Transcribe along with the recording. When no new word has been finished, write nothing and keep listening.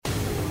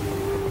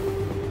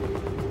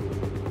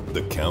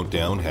The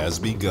countdown has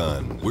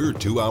begun. We're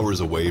 2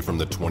 hours away from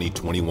the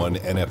 2021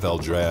 NFL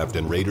Draft,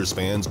 and Raiders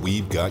fans,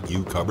 we've got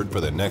you covered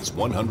for the next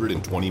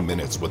 120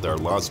 minutes with our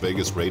Las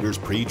Vegas Raiders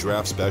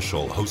pre-draft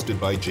special, hosted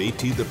by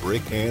JT the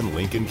Brick and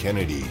Lincoln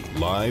Kennedy,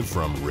 live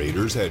from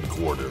Raiders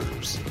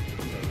headquarters.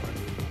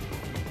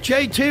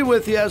 JT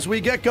with you as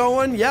we get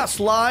going. Yes,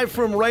 live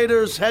from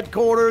Raiders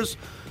headquarters.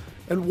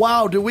 And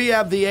wow, do we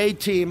have the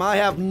A-team. I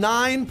have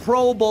 9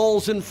 Pro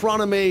Bowls in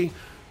front of me.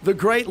 The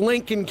great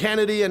Lincoln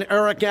Kennedy and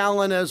Eric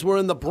Allen as we're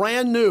in the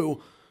brand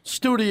new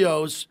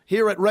studios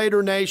here at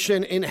Raider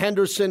Nation in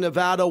Henderson,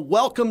 Nevada.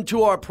 Welcome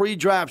to our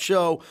pre-draft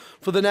show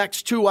for the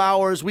next 2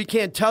 hours. We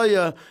can't tell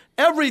you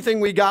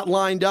everything we got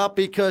lined up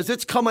because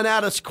it's coming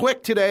at us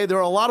quick today. There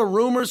are a lot of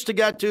rumors to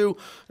get to,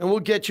 and we'll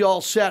get you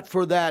all set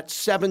for that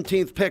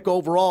 17th pick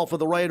overall for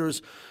the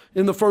Raiders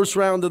in the first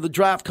round of the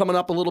draft coming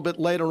up a little bit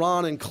later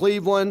on in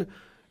Cleveland.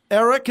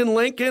 Eric and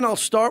Lincoln, I'll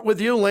start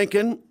with you,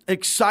 Lincoln.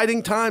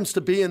 Exciting times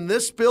to be in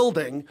this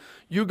building.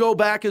 You go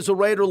back as a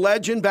Raider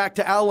legend, back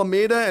to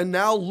Alameda, and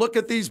now look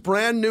at these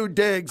brand new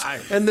digs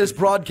in this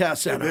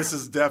broadcast center. This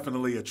is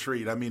definitely a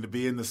treat. I mean, to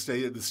be in the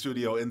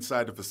studio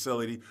inside the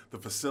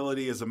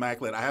facility is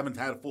immaculate. I haven't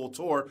had a full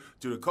tour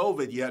due to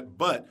COVID yet,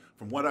 but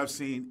from what I've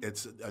seen,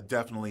 it's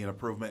definitely an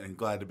improvement, and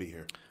glad to be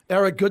here.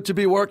 Eric, good to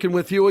be working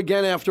with you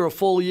again after a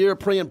full year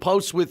pre and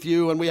post with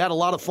you, and we had a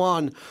lot of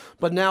fun.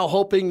 But now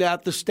hoping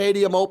that the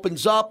stadium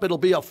opens up, it'll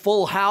be a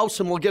full house,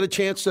 and we'll get a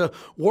chance to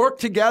work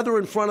together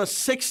in front of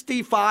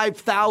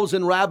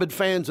 65,000 rabid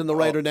fans in the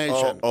Raider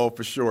Nation. Oh,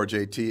 for sure,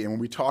 JT. And when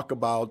we talk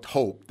about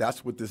hope,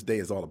 that's what this day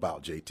is all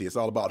about, JT. It's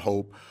all about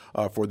hope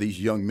for these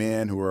young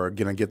men who are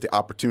going to get the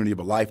opportunity of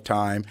a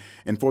lifetime,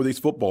 and for these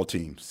football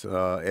teams.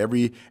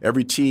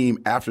 Every team,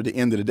 after the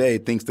end of the day,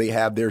 thinks they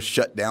have their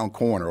shutdown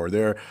corner or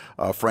their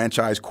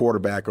franchise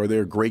quarterback or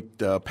their great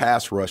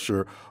pass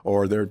rusher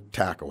or their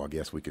tackle, I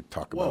guess we could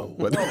talk about.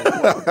 But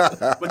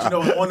you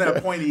know, on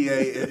that point, EA,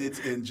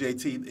 and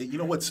JT, you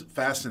know what's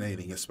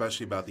fascinating,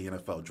 especially about the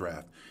NFL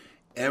draft?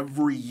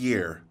 Every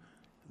year,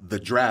 the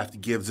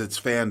draft gives its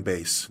fan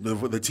base,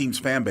 the team's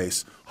fan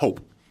base,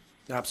 hope.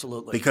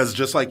 Absolutely. Because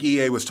just like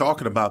EA was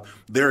talking about,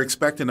 they're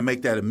expecting to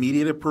make that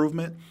immediate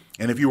improvement.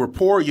 And if you were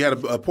poor, you had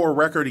a poor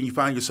record, and you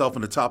find yourself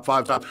in the top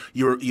 5,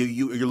 you're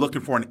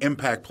looking for an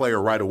impact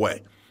player right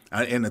away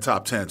in the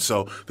top 10.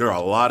 So there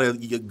are a lot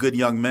of good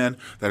young men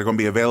that are going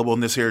to be available in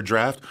this here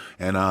draft,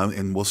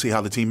 and we'll see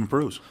how the team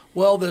improves.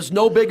 Well, there's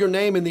no bigger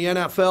name in the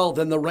NFL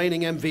than the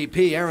reigning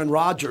MVP, Aaron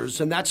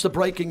Rodgers, and that's the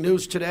breaking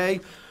news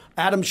today.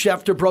 Adam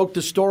Schefter broke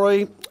the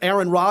story.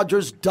 Aaron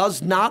Rodgers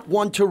does not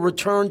want to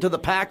return to the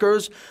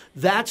Packers.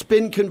 That's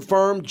been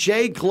confirmed.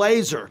 Jay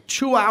Glazer,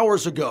 2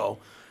 hours ago,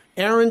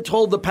 Aaron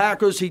told the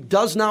Packers he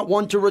does not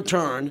want to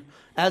return,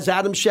 as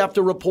Adam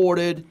Schefter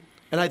reported.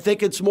 And I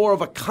think it's more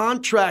of a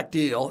contract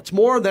deal. It's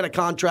more than a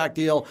contract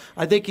deal.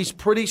 I think he's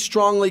pretty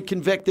strongly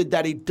convicted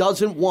that he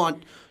doesn't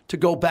want to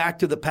go back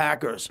to the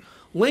Packers.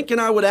 Lincoln,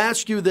 I would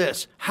ask you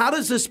this. How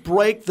does this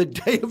break the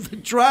day of the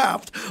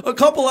draft, a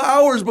couple of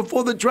hours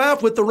before the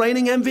draft with the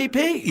reigning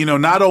MVP? You know,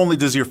 not only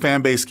does your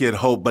fan base get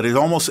hope, but it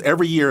almost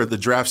every year the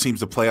draft seems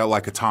to play out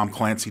like a Tom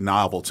Clancy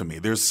novel to me.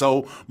 There's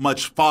so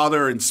much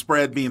fodder and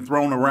spread being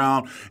thrown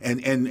around,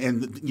 and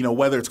you know,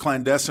 whether it's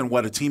clandestine,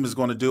 what a team is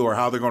going to do or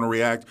how they're going to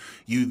react.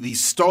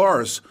 These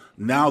stars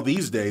now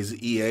these days,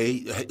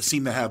 EA,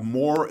 seem to have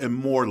more and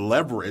more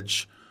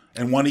leverage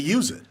and want to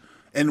use it.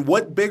 And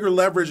what bigger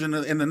leverage in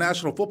the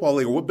National Football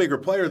League, or what bigger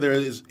player there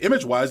is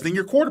image-wise than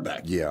your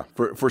quarterback? Yeah,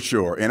 for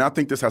sure. And I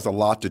think this has a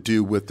lot to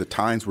do with the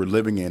times we're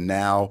living in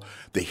now,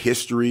 the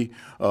history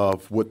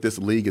of what this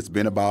league has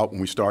been about.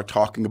 When we start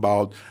talking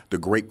about the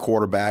great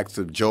quarterbacks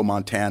of Joe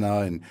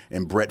Montana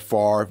and Brett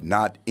Favre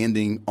not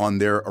ending on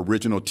their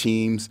original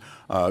teams,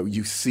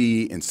 you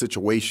see in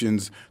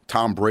situations,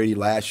 Tom Brady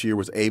last year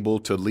was able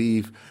to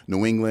leave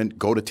New England,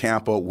 go to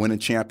Tampa, win a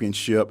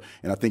championship.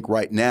 And I think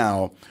right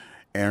now,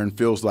 Aaron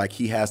feels like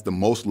he has the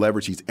most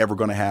leverage he's ever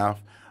going to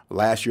have.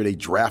 Last year they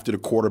drafted a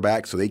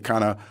quarterback, so they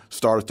kind of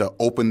started to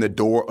open the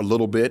door a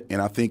little bit.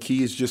 And I think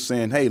he is just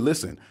saying, hey,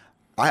 listen,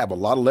 I have a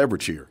lot of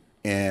leverage here,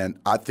 and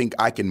I think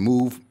I can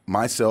move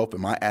myself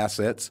and my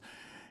assets,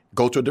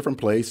 go to a different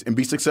place, and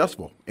be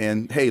successful.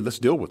 And, hey, let's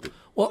deal with it.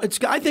 Well,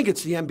 I think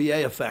it's the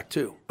NBA effect,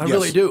 too. I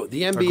really do.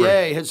 The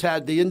NBA has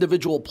had the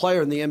individual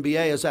player, and the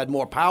NBA has had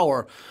more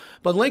power.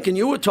 But, Lincoln,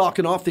 you were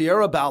talking off the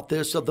air about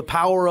this, of the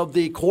power of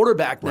the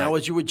quarterback now,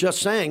 as you were just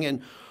saying.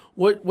 And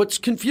what's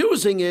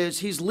confusing is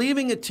he's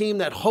leaving a team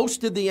that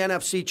hosted the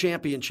NFC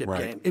Championship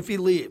game, if he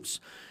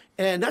leaves.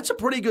 And that's a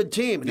pretty good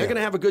team. And they're going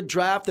to have a good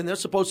draft, and they're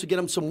supposed to get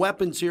him some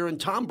weapons here.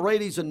 And Tom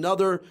Brady's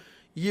another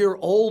year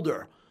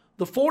older.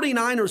 The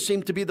 49ers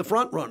seem to be the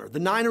front runner. The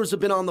Niners have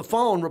been on the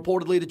phone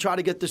reportedly to try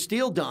to get this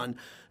deal done.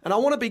 And I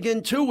want to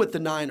begin, too, with the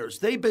Niners.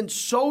 They've been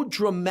so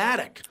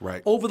dramatic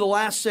over the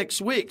last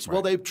 6 weeks.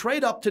 Well, they've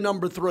traded up to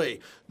number 3.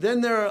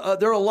 Then they're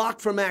a lock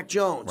for Mac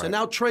Jones. And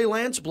now Trey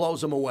Lance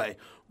blows them away.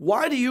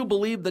 Why do you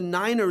believe the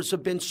Niners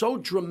have been so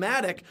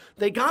dramatic?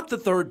 They got the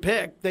 3rd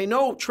pick. They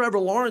know Trevor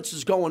Lawrence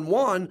is going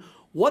 1.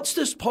 What's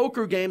this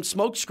poker game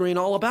smokescreen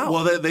all about?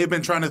 Well, they've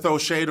been trying to throw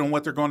shade on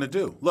what they're going to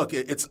do. Look,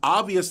 it's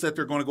obvious that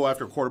they're going to go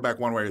after a quarterback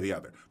one way or the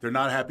other. They're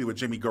not happy with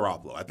Jimmy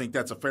Garoppolo. I think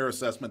that's a fair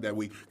assessment that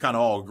we kind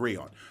of all agree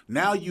on.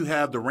 Now you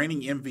have the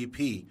reigning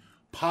MVP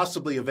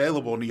possibly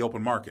available in the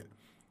open market.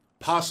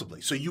 Possibly.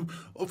 So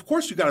of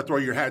course you got to throw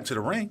your hat into the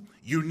ring.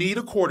 You need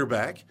a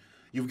quarterback.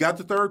 You've got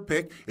the third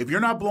pick. If you're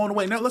not blown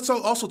away, now let's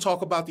also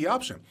talk about the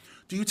option.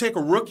 Do you take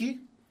a rookie,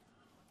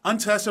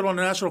 untested on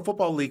the National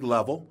Football League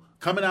level,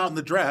 coming out in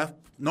the draft,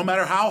 no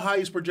matter how high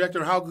he's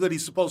projected or how good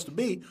he's supposed to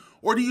be,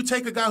 or do you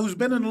take a guy who's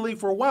been in the league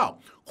for a while?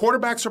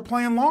 Quarterbacks are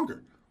playing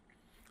longer.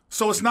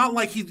 So it's not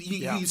like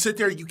you sit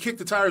there, you kick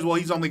the tires, well,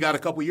 he's only got a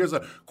couple years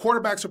left.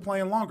 Quarterbacks are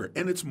playing longer.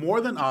 And it's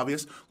more than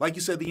obvious, like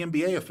you said, the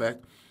NBA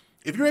effect.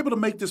 If you're able to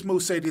make this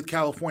move, say, to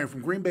California,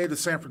 from Green Bay to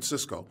San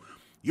Francisco,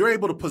 you're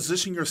able to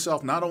position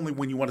yourself not only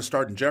when you want to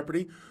start in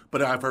Jeopardy,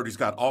 but I've heard he's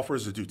got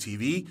offers to do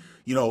TV,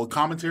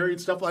 commentary and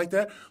stuff like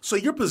that. So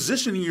you're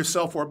positioning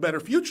yourself for a better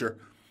future.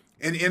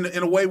 And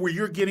in a way where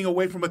you're getting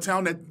away from a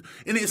town that,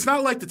 and it's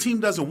not like the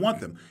team doesn't want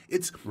them.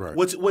 It's right.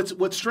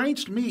 What's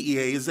strange to me,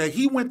 EA, is that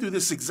he went through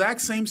this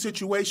exact same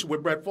situation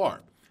with Brett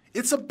Favre.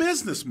 It's a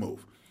business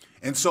move.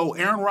 And so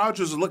Aaron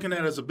Rodgers is looking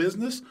at it as a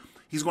business.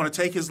 He's going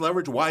to take his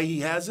leverage, why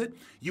he has it.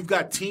 You've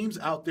got teams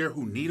out there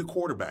who need a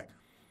quarterback.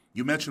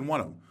 You mentioned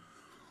one of them.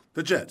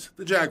 The Jets,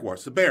 the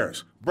Jaguars, the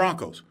Bears,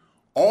 Broncos.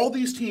 All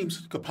these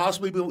teams could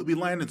possibly be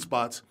landing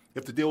spots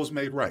if the deal was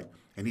made right.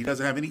 And he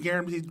doesn't have any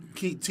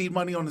guaranteed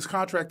money on his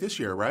contract this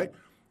year, right?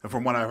 And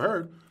from what I've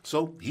heard,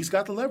 so he's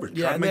got the leverage.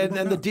 Yeah,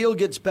 and the deal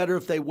gets better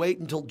if they wait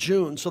until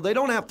June. So they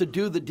don't have to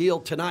do the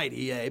deal tonight,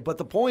 EA. But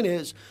the point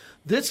is,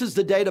 this is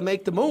the day to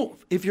make the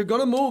move. If you're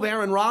going to move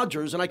Aaron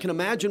Rodgers, and I can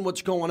imagine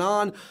what's going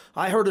on.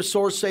 I heard a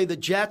source say the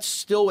Jets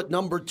still at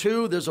number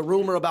 2. There's a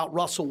rumor about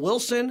Russell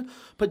Wilson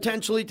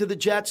potentially to the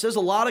Jets. There's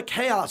a lot of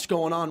chaos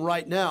going on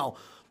right now.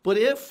 But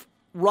if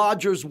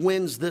Rodgers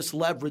wins this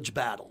leverage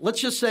battle,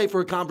 let's just say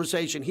for a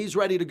conversation, he's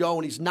ready to go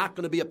and he's not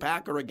going to be a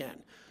Packer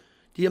again.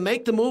 Do you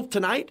make the move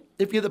tonight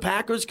if you're the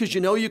Packers because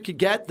you know you could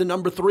get the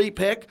number 3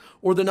 pick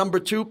or the number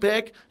 2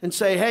 pick and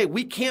say, hey,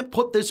 we can't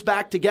put this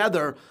back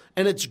together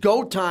and it's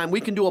go time.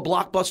 We can do a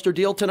blockbuster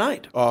deal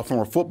tonight. From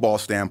a football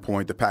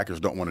standpoint, the Packers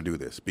don't want to do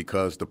this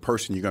because the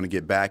person you're going to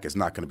get back is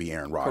not going to be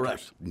Aaron Rodgers.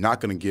 Correct. Not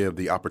going to give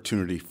the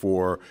opportunity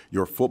for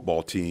your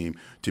football team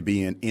to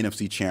be in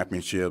NFC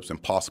championships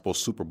and possible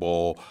Super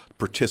Bowl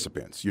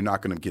participants. You're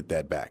not going to get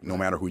that back, no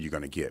matter who you're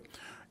going to get.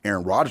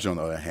 Aaron Rodgers, on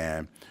the other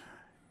hand,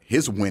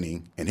 his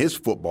winning and his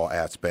football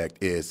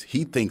aspect is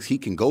he thinks he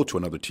can go to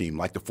another team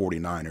like the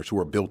 49ers who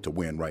are built to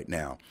win right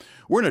now.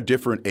 We're in a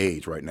different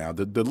age right now.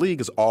 The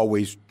league is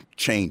always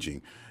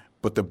changing,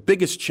 but the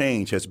biggest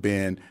change has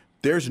been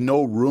there's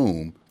no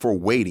room for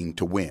waiting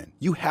to win.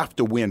 You have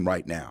to win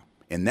right now,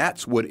 and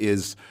that's what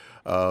is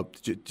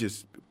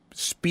just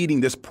speeding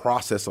this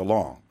process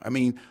along. I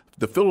mean,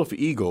 the Philadelphia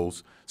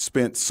Eagles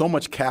spent so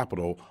much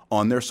capital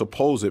on their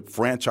supposed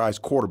franchise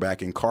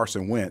quarterback in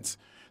Carson Wentz.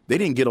 They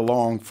didn't get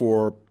along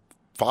for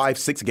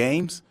 5-6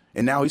 games,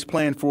 and now he's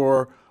playing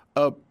for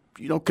a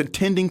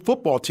contending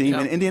football team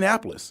in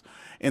Indianapolis.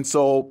 And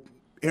so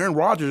Aaron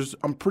Rodgers,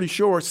 I'm pretty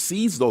sure,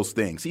 sees those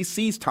things. He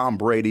sees Tom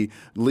Brady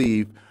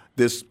leave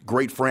this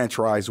great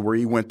franchise where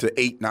he went to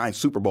 8-9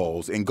 Super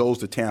Bowls and goes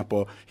to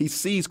Tampa. He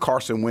sees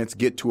Carson Wentz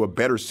get to a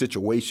better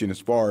situation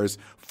as far as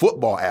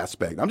football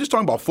aspect. I'm just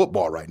talking about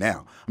football right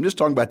now. I'm just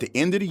talking about the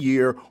end of the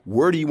year.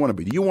 Where do you want to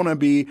be? Do you want to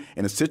be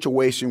in a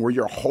situation where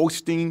you're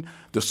hosting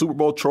the Super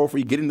Bowl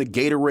trophy, getting the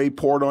Gatorade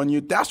poured on you?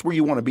 That's where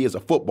you want to be as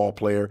a football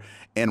player.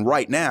 And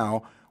right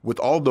now, with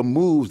all the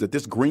moves that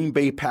this Green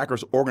Bay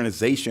Packers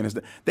organization has,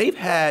 they've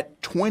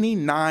had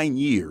 29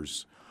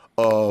 years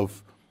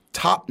of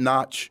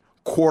top-notch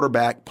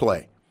quarterback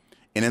play.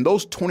 And in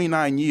those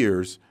 29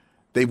 years,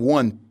 they've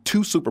won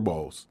 2 Super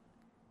Bowls.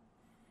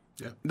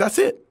 Yeah. That's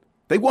it.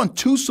 They won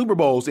 2 Super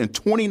Bowls in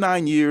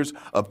 29 years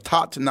of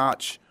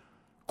top-notch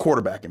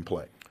quarterbacking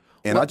play.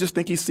 And I just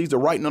think he sees the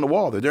writing on the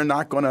wall that they're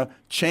not going to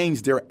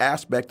change their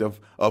aspect of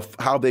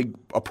how they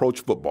approach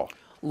football.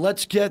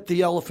 Let's get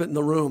the elephant in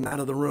the room out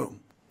of the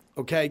room.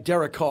 Okay,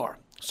 Derek Carr.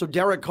 So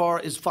Derek Carr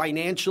is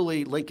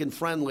financially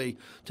Lincoln-friendly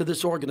to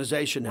this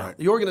organization now. Right.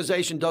 The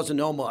organization doesn't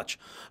know much,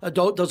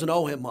 doesn't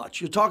owe him much.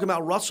 You're talking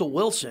about Russell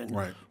Wilson,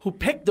 who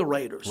picked the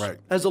Raiders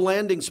as a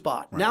landing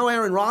spot. Right. Now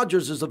Aaron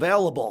Rodgers is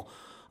available.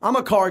 I'm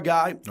a Carr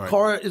guy. Right.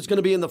 Carr is going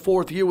to be in the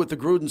 4th year with the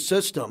Gruden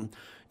system.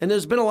 And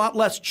there's been a lot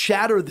less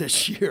chatter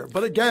this year.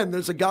 But again,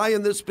 there's a guy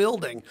in this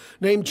building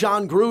named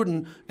John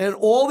Gruden, and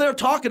all they're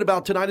talking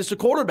about tonight is the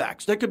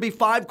quarterbacks. There could be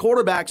 5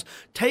 quarterbacks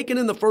taken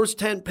in the first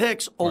 10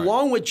 picks,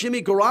 along with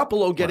Jimmy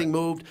Garoppolo getting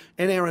moved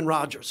and Aaron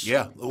Rodgers.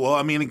 Yeah, well,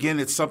 I mean, again,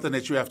 it's something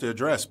that you have to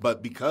address.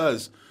 But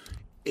because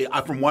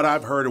from what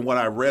I've heard and what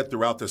I read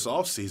throughout this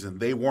offseason,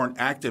 they weren't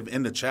active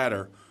in the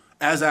chatter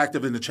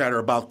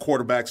about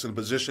quarterbacks and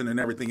position and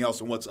everything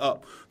else and what's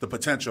up, the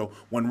potential.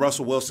 When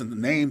Russell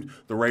Wilson named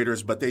the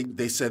Raiders, but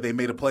they said they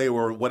made a play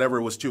or whatever,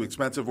 it was too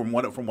expensive from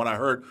what I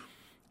heard.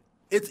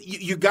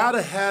 You got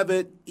to have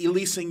it at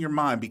least in your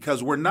mind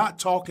because we're not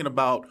talking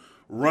about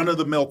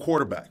run-of-the-mill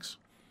quarterbacks.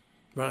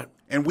 Right.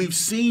 And we've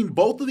seen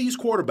both of these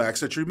quarterbacks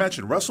that you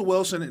mentioned, Russell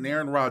Wilson and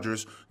Aaron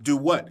Rodgers, do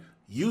what?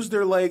 Use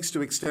their legs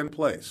to extend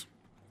plays,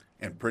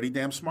 and pretty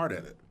damn smart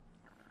at it.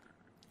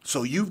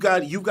 So you've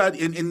got,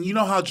 and you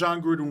know how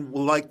John Gruden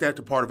will like that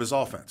to part of his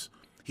offense.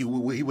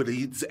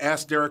 He'd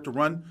ask Derek to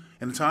run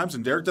in the times,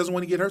 and Derek doesn't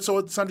want to get hurt, so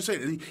it's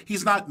understandable.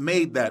 He's not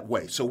made that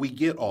way, so we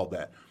get all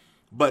that.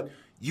 But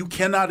you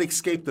cannot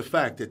escape the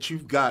fact that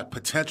you've got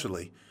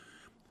potentially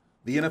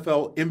the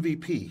NFL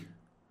MVP,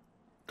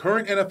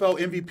 current NFL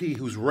MVP,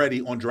 who's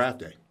ready on draft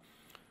day.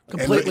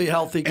 Completely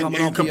healthy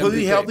coming off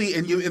completely the MVP. healthy,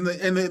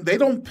 and they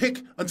don't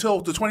pick until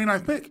the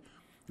 29th pick.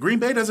 Green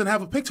Bay doesn't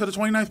have a pick till the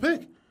 29th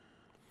pick.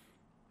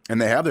 And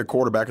they have their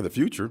quarterback of the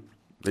future.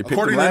 They picked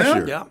According him to last them?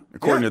 year. Yeah.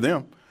 According Yeah. to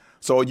them.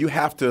 So you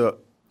have to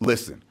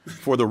listen.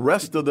 For the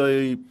rest of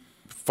the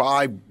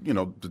 5,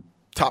 the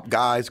top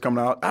guys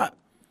coming out,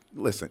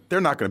 listen,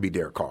 they're not going to be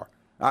Derek Carr.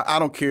 I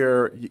don't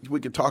care. We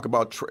could talk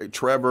about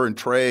Trevor and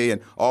Trey and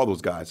all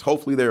those guys.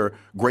 Hopefully they're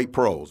great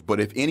pros. But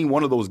if any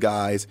one of those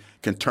guys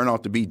can turn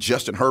out to be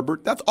Justin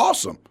Herbert, that's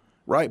awesome,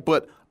 right?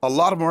 But a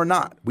lot of them are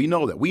not. We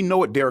know that. We know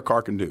what Derek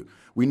Carr can do.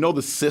 We know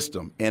the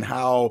system and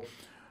how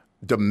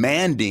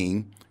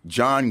demanding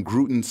John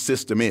Gruden's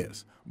system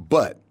is.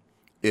 But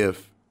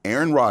if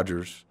Aaron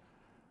Rodgers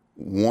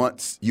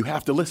wants, you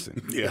have to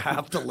listen. You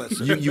have to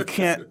listen.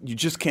 You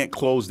just can't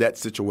close that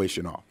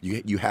situation off.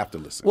 You have to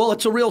listen. Well,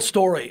 it's a real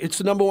story. It's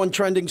the number one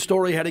trending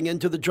story heading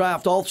into the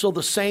draft. Also,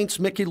 the Saints,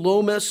 Mickey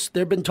Loomis,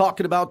 they've been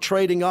talking about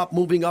trading up,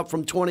 moving up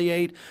from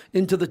 28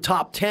 into the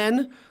top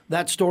 10.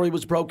 That story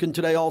was broken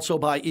today also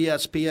by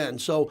ESPN.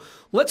 So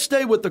let's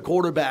stay with the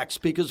quarterbacks,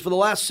 because for the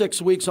last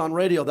 6 weeks on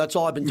radio, that's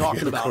all I've been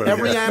talking about.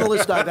 Every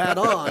analyst I've had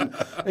on,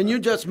 and you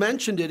just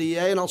mentioned it,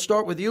 EA, and I'll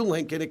start with you,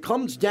 Lincoln. It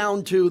comes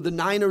down to the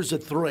Niners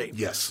at 3.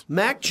 Yes.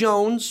 Mac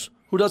Jones,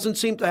 who doesn't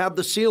seem to have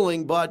the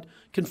ceiling but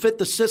can fit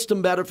the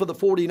system better for the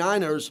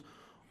 49ers,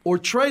 or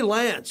Trey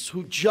Lance,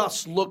 who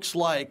just looks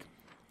like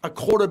a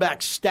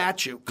quarterback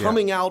statue.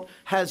 Coming out,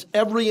 has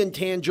every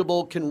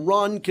intangible, can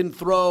run, can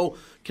throw,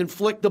 can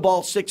flick the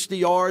ball 60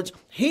 yards.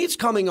 He's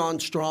coming on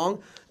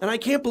strong. And I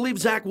can't believe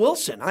Zach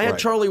Wilson. I had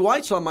Charlie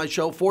Weiss on my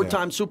show,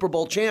 4-time Super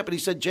Bowl champ, and he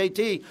said,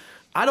 JT,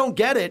 I don't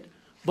get it,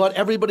 but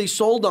everybody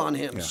sold on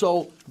him. Yeah.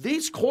 So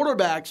these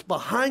quarterbacks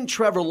behind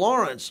Trevor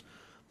Lawrence,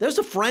 there's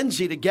a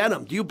frenzy to get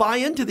them. Do you buy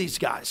into these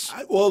guys?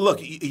 Well, look,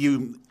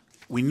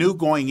 we knew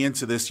going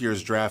into this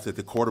year's draft at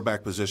the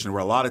quarterback position there were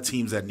a lot of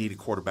teams that needed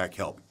quarterback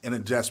help and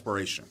in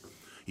desperation.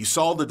 You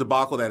saw the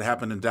debacle that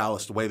happened in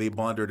Dallas, the way they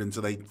blundered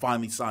until they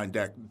finally signed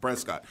Dak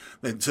Prescott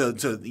to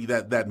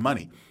that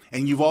money.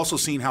 And you've also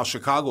seen how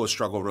Chicago has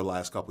struggled over the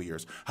last couple of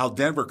years, how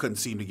Denver couldn't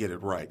seem to get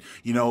it right.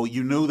 You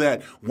knew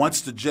that once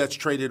the Jets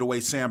traded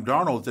away Sam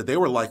Darnold, that they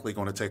were likely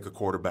going to take a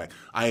quarterback.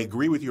 I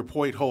agree with your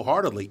point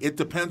wholeheartedly. It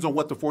depends on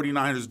what the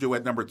 49ers do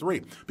at number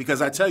 3.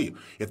 Because I tell you,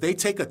 if they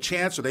take a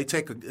chance or they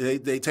take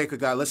a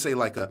guy, let's say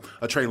like a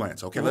Trey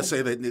Lance, okay, let's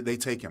say that they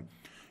take him,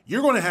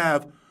 you're going to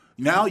have –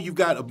 now you've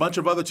got a bunch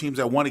of other teams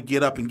that want to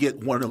get up and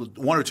get one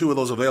or two of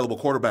those available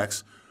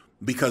quarterbacks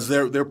because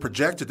they're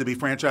projected to be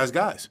franchise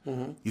guys.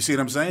 Mm-hmm. You see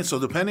what I'm saying? So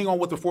depending on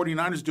what the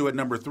 49ers do at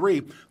number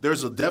 3,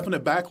 there's a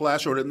definite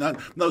backlash or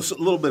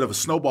a little bit of a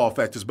snowball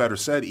effect is better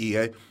said,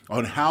 EA,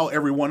 on how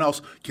everyone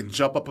else can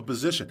jump up a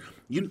position.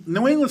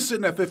 New England's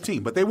sitting at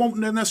 15, but they won't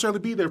necessarily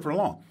be there for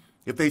long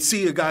if they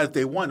see a guy that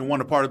they want and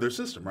want a part of their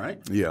system, right?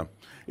 Yeah.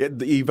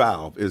 The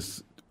eval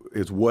is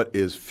what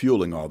is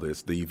fueling all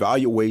this. The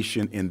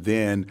evaluation and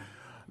then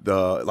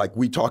like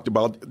we talked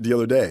about the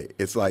other day,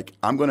 it's like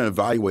I'm going to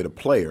evaluate a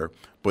player,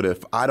 but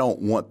if I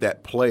don't want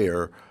that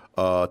player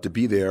to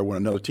be there with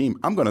another team,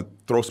 I'm going to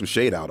throw some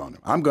shade out on him.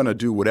 I'm going to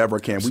do whatever I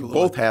can. Absolutely.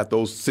 We both had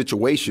those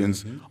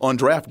situations on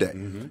draft day.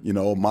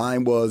 Mm-hmm.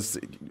 Mine was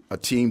a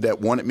team that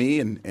wanted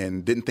me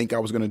and didn't think I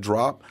was going to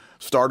drop.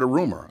 Start a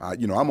rumor.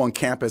 I'm on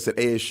campus at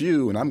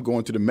ASU, and I'm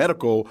going to the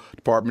medical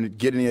department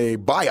getting a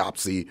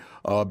biopsy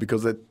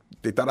because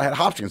they thought I had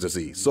Hopkins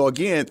disease. So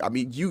again,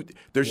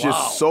 there's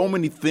just so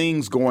many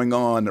things going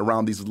on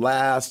around these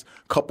last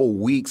couple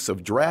weeks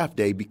of draft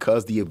day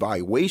because the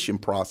evaluation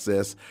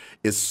process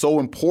is so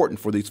important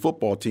for these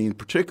football teams,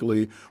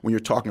 particularly when you're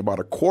talking about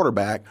a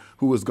quarterback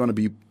who is going to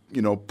be,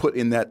 put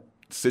in that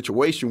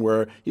situation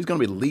where he's going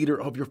to be the leader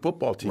of your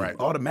football team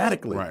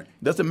automatically. Right.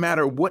 Doesn't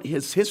matter what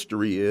his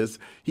history is,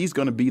 he's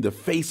going to be the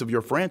face of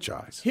your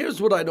franchise. Here's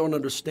what I don't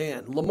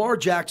understand. Lamar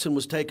Jackson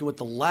was taken with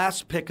the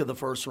last pick of the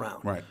first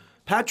round. Right.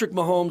 Patrick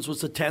Mahomes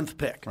was the 10th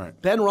pick.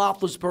 Right. Ben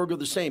Roethlisberger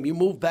the same. You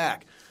move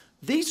back.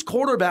 These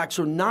quarterbacks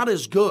are not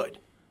as good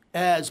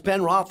as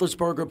Ben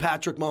Roethlisberger,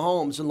 Patrick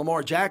Mahomes, and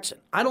Lamar Jackson.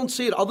 I don't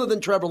see it other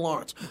than Trevor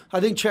Lawrence. I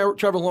think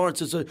Trevor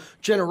Lawrence is a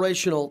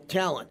generational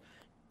talent.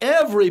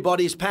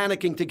 Everybody's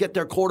panicking to get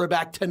their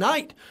quarterback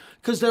tonight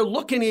because they're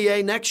looking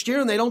EA next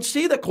year and they don't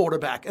see the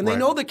quarterback. And they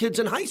know the kid's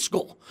in high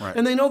school. Right.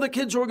 And they know the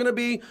kids are going to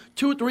be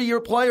 2 or 3 year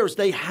players.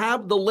 They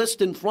have the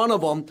list in front of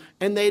them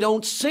and they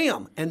don't see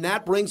them. And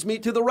that brings me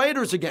to the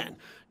Raiders again.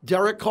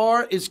 Derek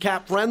Carr is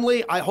cap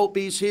friendly. I hope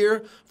he's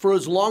here for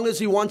as long as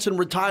he wants and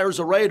retires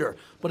a Raider.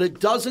 But it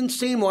doesn't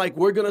seem like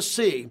we're going to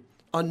see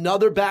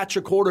another batch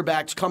of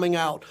quarterbacks coming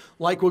out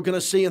like we're going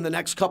to see in the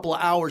next couple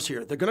of hours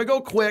here. They're going to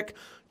go quick.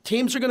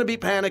 Teams are going to be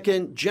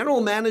panicking. General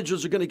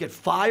managers are going to get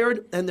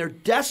fired, and their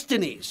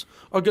destinies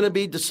are going to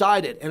be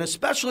decided. And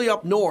especially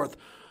up north,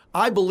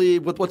 I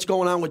believe with what's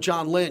going on with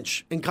John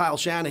Lynch and Kyle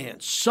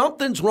Shanahan,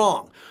 something's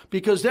wrong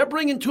because they're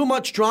bringing too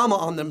much drama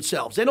on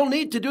themselves. They don't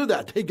need to do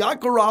that. They got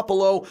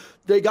Garoppolo.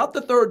 They got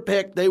the third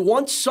pick. They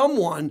want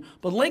someone.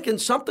 But Lincoln,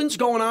 something's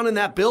going on in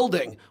that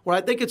building where I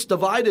think it's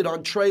divided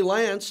on Trey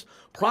Lance,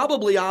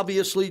 probably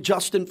obviously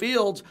Justin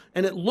Fields,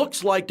 and it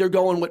looks like they're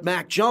going with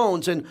Mac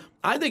Jones. And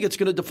I think it's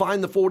going to define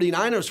the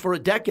 49ers for a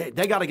decade.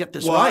 They got to get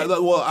this right.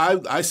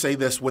 I say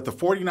this, with the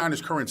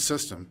 49ers' current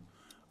system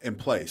in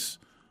place,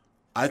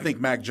 I think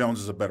Mac Jones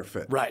is a better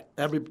fit. Right.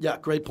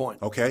 Great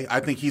point. Okay? I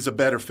think he's a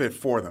better fit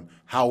for them.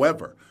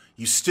 However,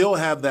 you still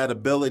have that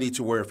ability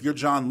to where if you're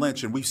John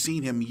Lynch, and we've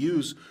seen him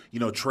use,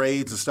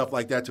 trades and stuff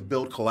like that to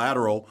build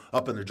collateral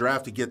up in the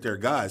draft to get their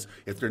guys,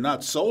 if they're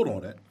not sold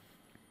on it,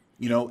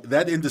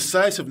 that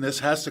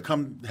indecisiveness has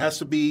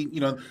to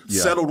be,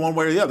 settled one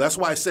way or the other. That's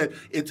why I said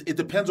it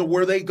depends on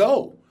where they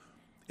go.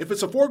 If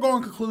it's a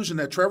foregone conclusion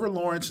that Trevor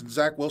Lawrence and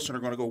Zach Wilson are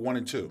going to go 1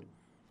 and 2,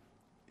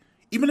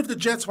 even if the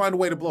Jets find a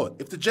way to blow it,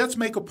 if the Jets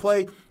make a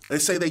play, they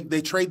say they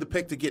trade the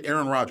pick to get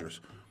Aaron Rodgers,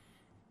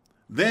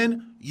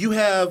 then you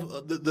have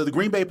the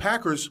Green Bay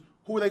Packers.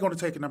 Who are they going to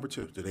take at number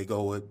 2? Do they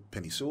go with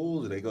Penny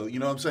Sewell? Do they go, you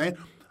know what I'm saying?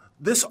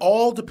 This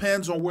all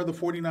depends on where the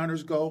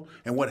 49ers go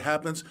and what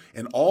happens.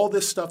 And all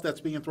this stuff that's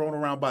being thrown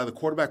around by the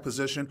quarterback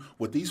position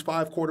with these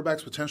 5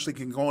 quarterbacks potentially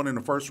can go in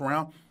the first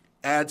round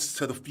adds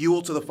to the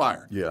fuel to the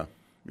fire. Yeah.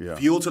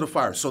 Fuel to the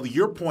fire. So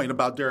your point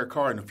about Derek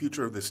Carr and the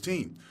future of this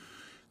team,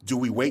 do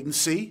we wait and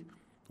see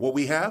what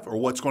we have or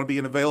what's going to be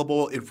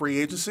available in free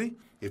agency?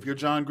 If you're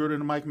John Gruden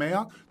and Mike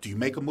Mayock, do you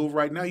make a move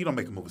right now? You don't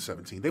make a move at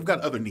 17. They've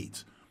got other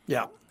needs.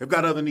 Yeah. They've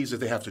got other needs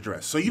that they have to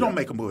address. So you don't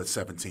make a move at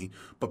 17.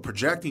 But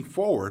projecting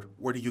forward,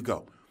 where do you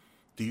go?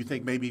 Do you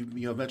think maybe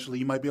eventually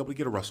you might be able to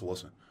get a Russell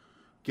Wilson?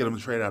 Get him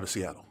to trade out of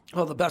Seattle.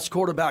 Well, the best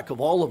quarterback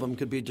of all of them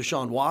could be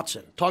Deshaun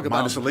Watson.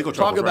 Minus the legal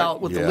trouble,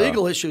 the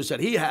legal issues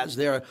that he has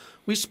there.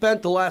 We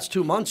spent the last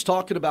 2 months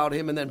talking about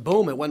him, and then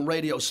boom, it went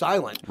radio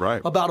silent.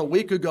 Right. About a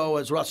week ago,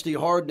 as Rusty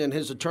Hardin and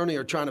his attorney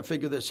are trying to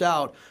figure this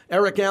out.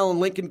 Eric Allen,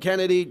 Lincoln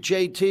Kennedy,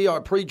 JT, our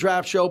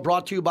pre-draft show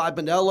brought to you by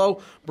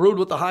Modelo, brewed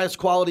with the highest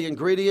quality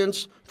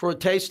ingredients for a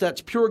taste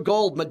that's pure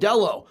gold.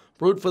 Modelo,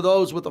 brewed for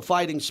those with a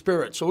fighting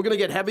spirit. So we're going to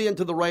get heavy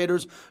into the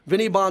Raiders.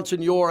 Vinny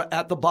Bonsignore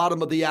at the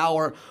bottom of the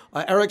hour.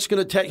 Eric's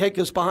going to take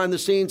us behind the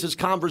scenes, his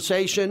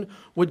conversation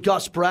with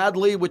Gus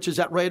Bradley, which is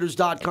at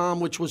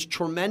Raiders.com, which was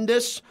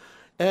tremendous.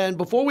 And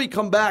before we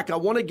come back, I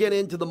want to get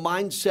into the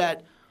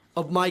mindset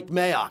of Mike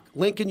Mayock.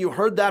 Lincoln, you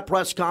heard that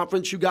press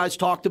conference. You guys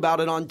talked about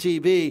it on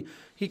TV.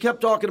 He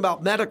kept talking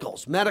about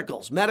medicals.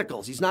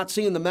 He's not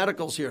seeing the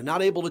medicals here,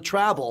 not able to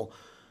travel.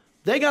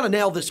 They got to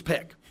nail this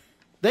pick.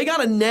 They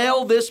got to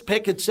nail this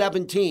pick at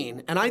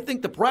 17, and I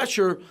think the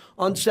pressure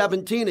on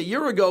 17, a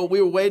year ago we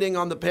were waiting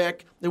on the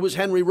pick. It was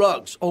Henry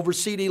Ruggs over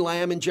CeeDee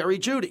Lamb and Jerry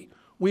Jeudy.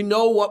 We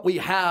know what we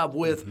have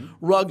with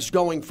Ruggs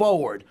going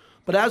forward.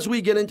 But as we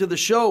get into the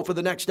show for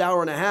the next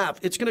hour and a half,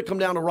 it's going to come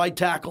down to right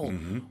tackle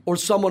or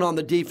someone on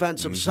the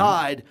defensive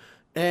side.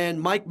 And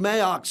Mike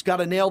Mayock's got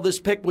to nail this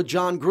pick with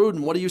John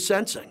Gruden. What are you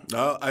sensing?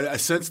 I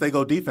sense they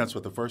go defense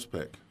with the first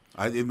pick.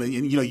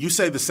 You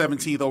say the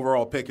 17th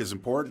overall pick is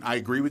important. I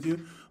agree with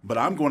you, but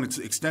I'm going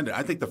to extend it.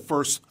 I think the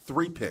first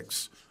 3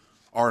 picks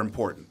are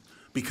important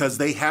because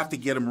they have to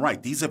get them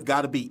right. These have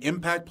got to be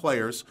impact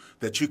players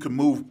that you can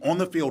move on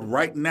the field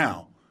right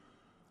now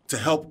to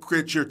help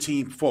get your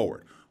team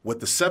forward. With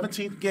the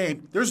 17th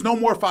game, there's no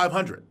more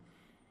 500.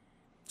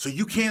 So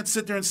you can't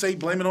sit there and say,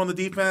 blame it on the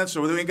defense,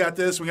 or we ain't got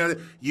this, we got it.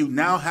 You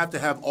now have to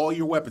have all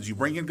your weapons. You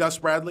bring in Gus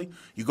Bradley,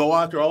 you go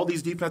after all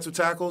these defensive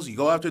tackles, you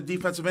go after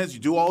defensive ends,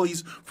 you do all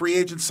these free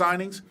agent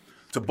signings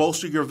to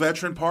bolster your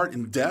veteran part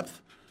in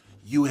depth.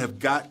 You have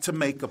got to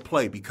make a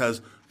play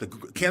because the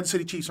Kansas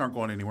City Chiefs aren't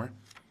going anywhere.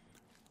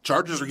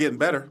 Chargers are getting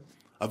better.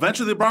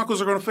 Eventually the Broncos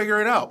are going to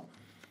figure it out.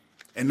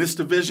 And this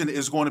division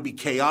is going to be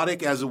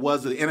chaotic as it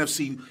was the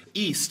NFC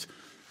East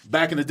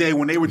back in the day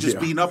when they were just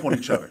beating up on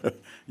each other.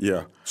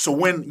 Yeah. So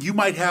when you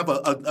might have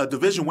a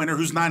division winner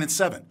who's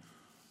 9-7,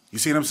 you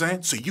see what I'm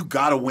saying? So you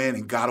got to win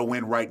and got to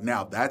win right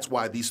now. That's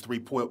why these 3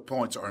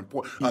 points are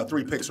important.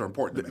 3 picks are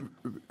important to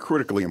me.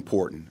 Critically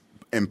important.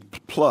 And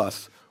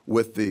plus,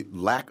 with the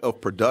lack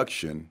of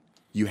production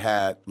you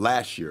had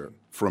last year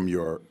from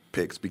your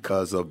picks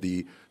because of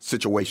the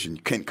situation,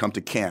 you couldn't come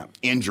to camp,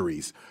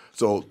 injuries.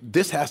 So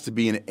this has to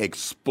be an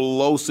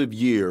explosive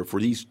year for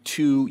these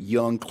 2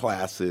 young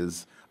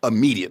classes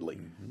immediately.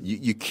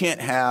 You can't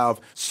have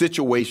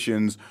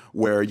situations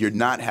where you're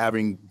not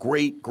having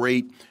great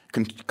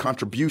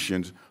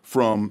contributions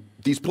from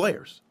these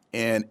players.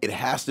 And it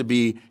has to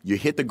be, you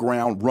hit the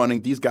ground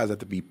running. These guys have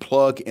to be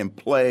plug and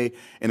play.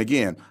 And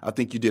again, I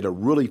think you did a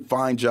really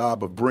fine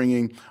job of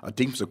bringing a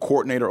defensive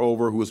coordinator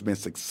over who has been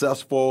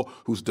successful,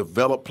 who's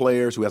developed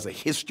players, who has a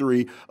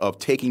history of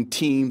taking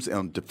teams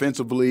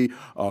defensively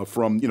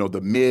from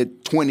the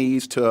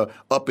mid-20s to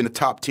up in the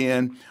top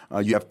 10.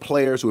 You have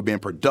players who have been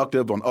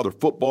productive on other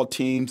football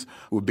teams,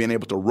 who have been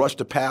able to rush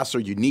the passer.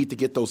 You need to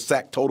get those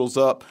sack totals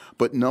up.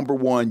 But number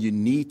one, you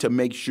need to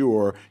make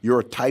sure you're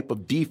a type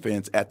of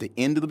defense at the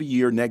end of the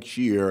year next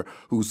year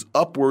who's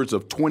upwards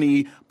of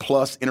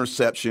 20-plus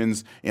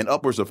interceptions and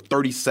upwards of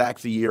 30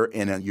 sacks a year,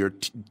 and your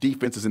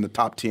defense is in the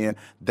top 10.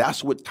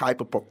 That's what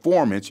type of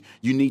performance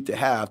you need to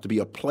have to be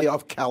a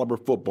playoff-caliber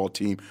football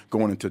team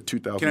going into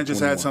 2021. Can I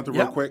just add something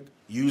real quick?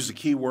 You used the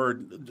key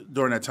word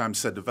during that time,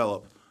 said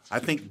develop. I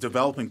think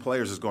developing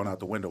players is going out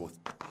the window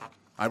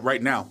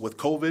right now with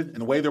COVID and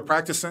the way they're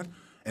practicing.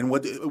 And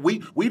what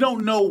we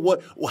don't know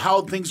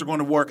how things are going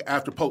to work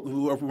after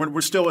when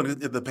we're still in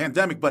the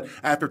pandemic, but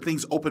after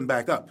things open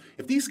back up.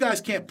 If these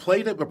guys can't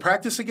play or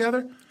practice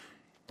together,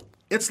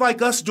 it's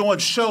like us doing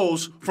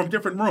shows from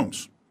different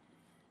rooms.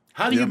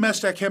 How do you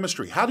mesh that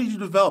chemistry? How do you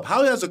develop?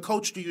 How, as a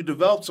coach, do you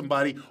develop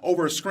somebody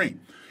over a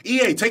screen?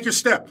 EA, take your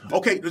step.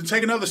 Okay,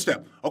 take another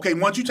step. Okay,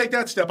 once you take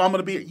that step, I'm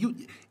going to be you.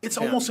 It's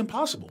almost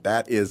impossible.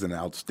 That is an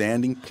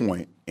outstanding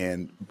point,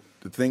 and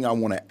the thing I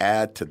want to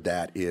add to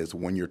that is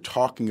when you're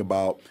talking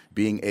about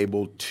being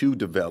able to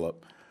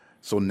develop,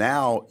 so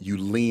now you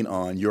lean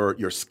on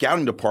your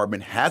scouting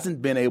department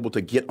hasn't been able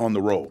to get on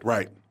the road.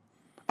 Right.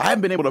 I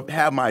haven't been able to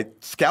have my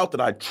scout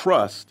that I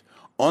trust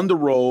on the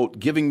road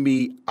giving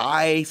me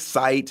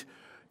eyesight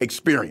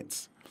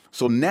experience.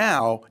 So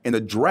now in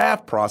the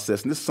draft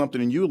process, and this is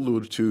something you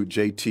alluded to,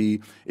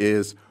 JT,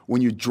 is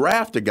when you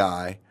draft a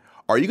guy,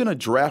 are you going to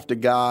draft a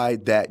guy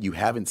that you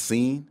haven't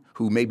seen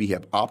who maybe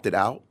have opted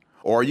out?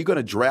 Or are you going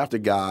to draft a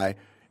guy,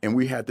 and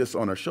we had this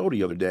on our show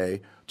the other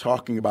day,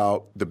 talking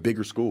about the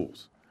bigger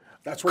schools.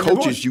 That's where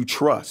coaches you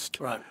trust.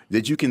 Right.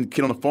 That you can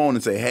get on the phone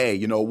and say, hey,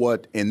 you know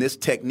what, in this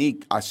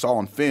technique I saw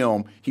on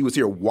film, he was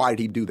here. Why did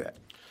he do that?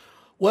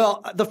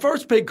 Well, the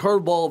first big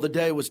curveball of the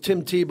day was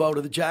Tim Tebow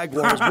to the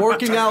Jaguars,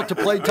 working out to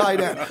play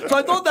tight end. So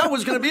I thought that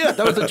was going to be it.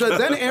 That was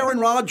then Aaron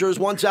Rodgers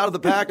once out of the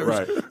Packers.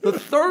 Right. The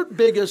third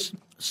biggest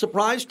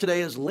surprise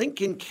today is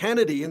Lincoln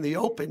Kennedy in the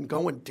open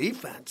going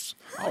defense.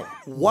 Oh,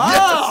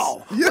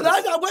 wow. Yes.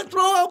 I went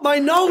throw out my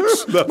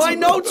notes. My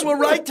notes were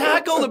right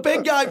tackle, the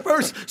big guy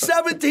first,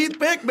 17th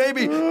pick,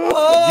 maybe.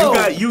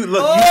 Oh, you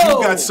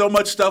got so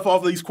much stuff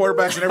off of these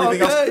quarterbacks and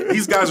everything else.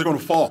 These guys are going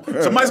to fall.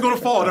 Somebody's going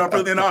to fall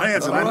in our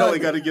hands, and I know they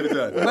got to get it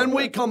done. When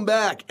we come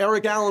back,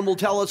 Eric Allen will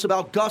tell us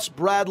about Gus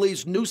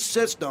Bradley's new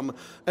system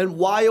and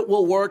why it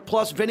will work.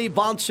 Plus, Vinny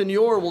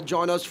Bonsignore will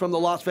join us from the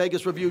Las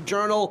Vegas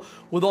Review-Journal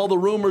with all the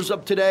rumors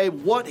of today,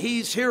 what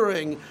he's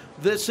hearing.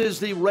 This is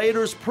the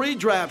Raiders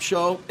pre-draft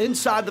show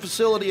inside the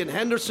facility in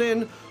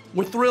Henderson.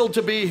 We're thrilled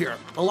to be here.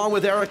 Along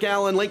with Eric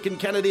Allen, Lincoln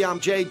Kennedy,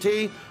 I'm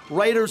JT.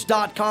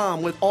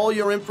 Raiders.com with all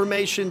your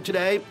information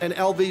today, and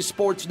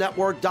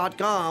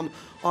LVSportsNetwork.com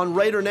on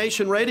Raider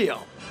Nation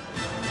Radio.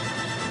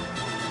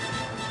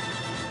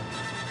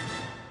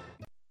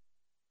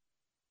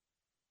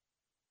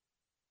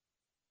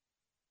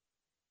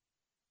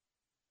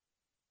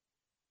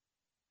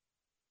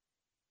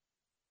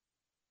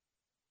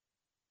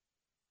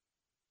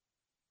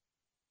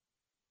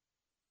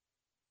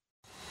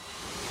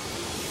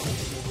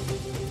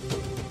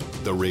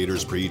 The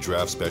Raiders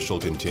pre-draft special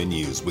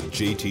continues with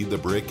JT the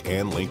Brick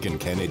and Lincoln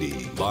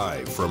Kennedy,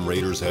 live from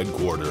Raiders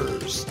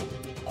headquarters.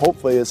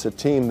 Hopefully it's a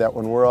team that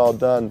when we're all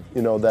done,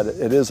 that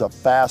it is a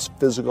fast,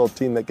 physical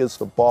team that gets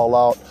the ball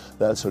out,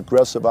 that's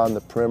aggressive on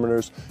the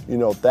perimeters,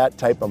 that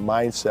type of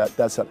mindset,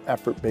 that's an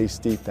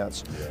effort-based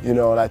defense. And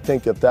I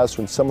think if that's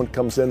when someone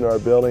comes into our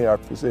building, our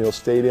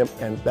stadium,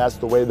 and that's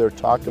the way they're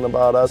talking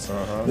about us,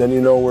 then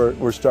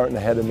we're starting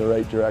to head in the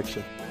right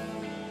direction.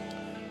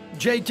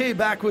 JT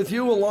back with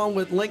you along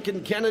with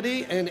Lincoln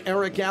Kennedy and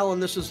Eric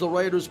Allen. This is the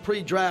Raiders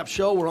pre-draft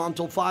show. We're on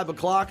till 5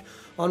 o'clock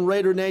on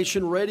Raider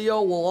Nation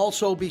Radio. We'll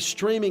also be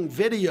streaming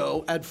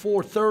video at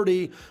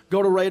 4:30.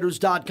 Go to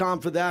Raiders.com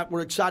for that.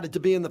 We're excited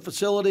to be in the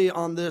facility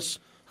on this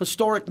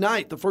historic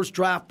night, the first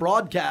draft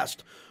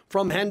broadcast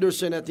from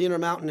Henderson at the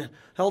Intermountain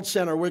Health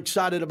Center. We're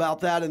excited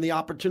about that and the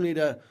opportunity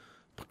to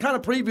kind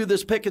of preview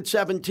this pick at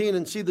 17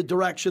 and see the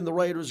direction the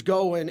Raiders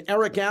go in.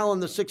 Eric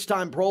Allen, the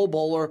 6-time Pro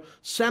Bowler,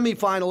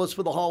 semifinalist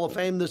for the Hall of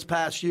Fame this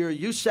past year.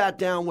 You sat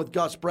down with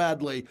Gus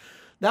Bradley.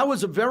 That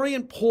was a very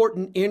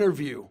important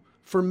interview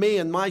for me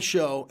and my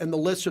show and the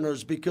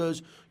listeners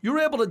because you were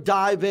able to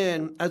dive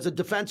in as a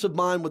defensive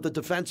mind with a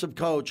defensive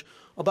coach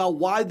about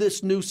why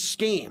this new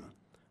scheme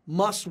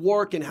must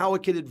work and how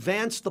it could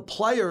advance the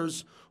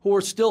players who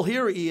are still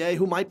here, EA,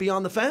 who might be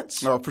on the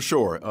fence. For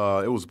sure.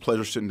 It was a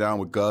pleasure sitting down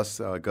with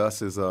Gus.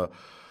 Gus is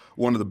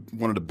one of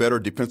the better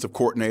defensive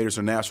coordinators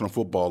in the National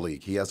Football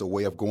League. He has a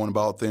way of going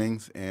about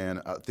things,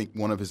 and I think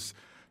one of his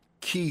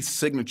key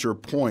signature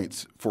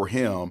points for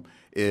him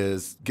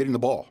is getting the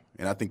ball.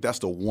 And I think that's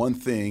the one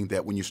thing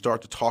that when you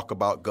start to talk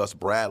about Gus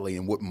Bradley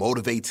and what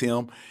motivates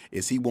him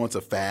is he wants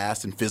a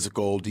fast and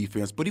physical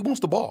defense, but he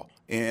wants the ball.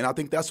 And I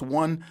think that's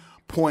one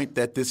point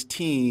that this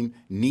team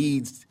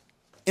needs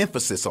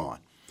emphasis on.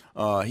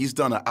 He's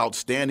done an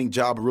outstanding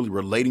job of really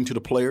relating to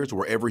the players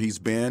wherever he's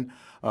been.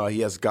 He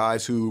has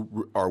guys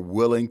who are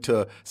willing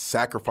to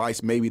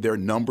sacrifice maybe their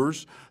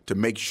numbers to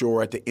make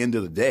sure at the end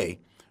of the day,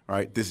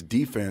 right, this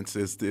defense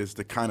is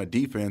the kind of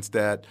defense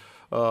that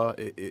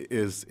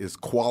is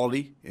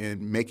quality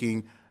in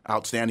making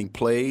outstanding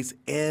plays.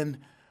 And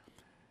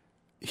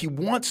he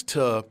wants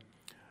to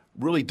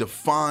really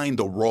define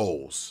the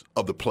roles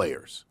of the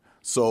players.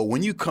 So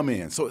when you come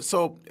in,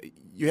 so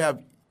you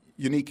have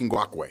Yannick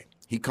Ngakoue.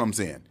 He comes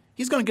in.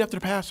 He's going to get after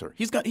the passer.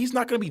 He's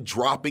not going to be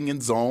dropping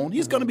in zone.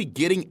 He's going to be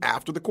getting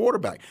after the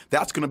quarterback.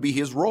 That's going to be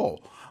his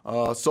role.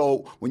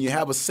 So when you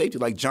have a safety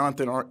like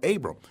Jonathan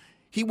Abram,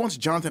 he wants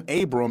Jonathan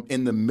Abram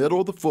in the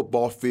middle of the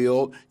football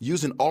field,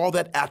 using all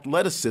that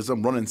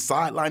athleticism, running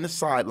sideline to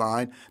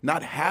sideline,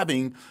 not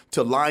having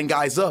to line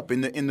guys up in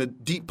the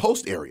deep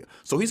post area.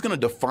 So he's going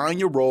to define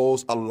your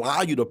roles,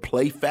 allow you to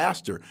play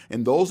faster.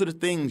 And those are the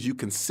things you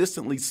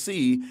consistently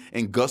see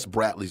in Gus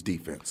Bradley's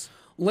defense.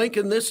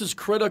 Lincoln, this is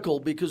critical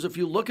because if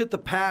you look at the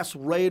past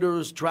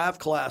Raiders draft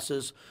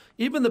classes,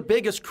 even the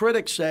biggest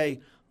critics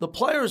say the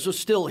players are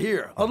still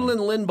here. Other than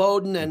Lynn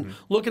Bowden and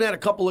looking at a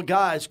couple of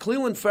guys,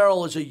 Clelin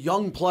Ferrell is a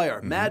young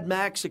player. Mad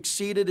Max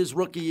exceeded his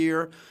rookie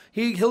year.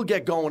 He'll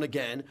get going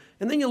again.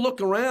 And then you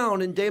look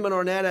around, and Damon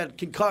Arnett had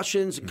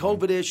concussions and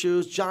COVID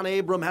issues. John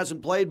Abram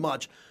hasn't played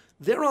much.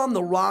 They're on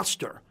the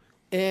roster.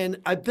 And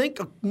I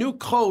think a new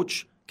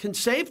coach can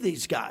save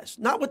these guys,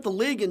 not with the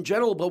league in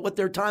general, but with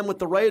their time with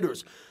the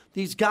Raiders.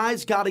 These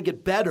guys got to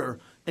get better,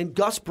 and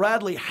Gus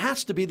Bradley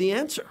has to be the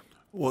answer.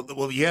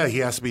 Well, yeah, he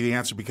has to be the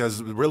answer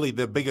because really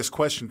the biggest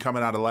question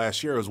coming out of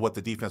last year was what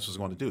the defense was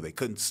going to do. They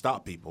couldn't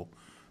stop people.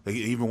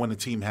 Even when the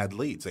team had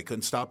leads, they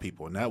couldn't stop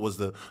people, and that was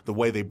the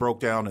way they broke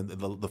down in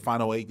the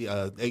final eight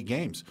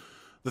games.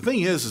 The thing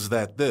is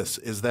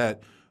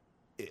that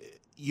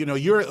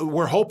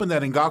we're hoping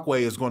that Ngakoue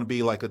is going to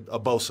be like a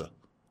Bosa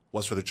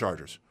was for the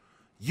Chargers.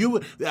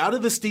 Out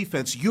of this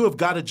defense, you have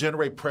got to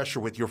generate pressure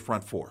with your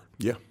front four.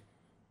 Yeah.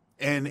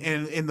 And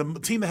the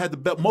team that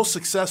had the most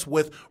success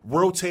with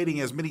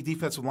rotating as many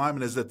defensive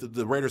linemen as that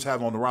the Raiders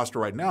have on the roster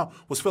right now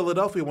was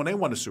Philadelphia when they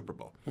won the Super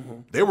Bowl.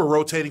 They were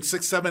rotating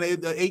 6,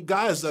 7, 8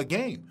 guys a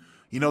game,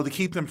 to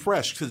keep them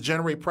fresh, to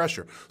generate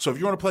pressure. So if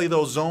you want to play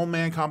those zone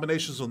man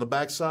combinations on the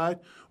backside,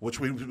 which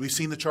we've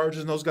seen the Chargers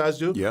and those guys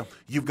do,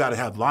 you've got to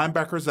have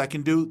linebackers that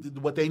can do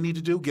what they need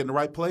to do, get in the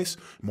right place.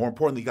 More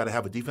importantly, you got to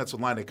have a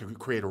defensive line that can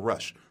create a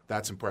rush.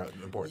 That's important.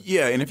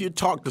 Yeah, and if you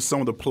talk to some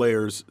of the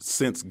players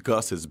since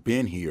Gus has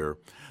been here,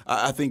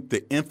 I think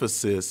the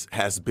emphasis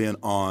has been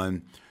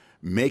on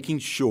making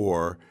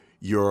sure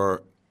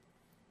your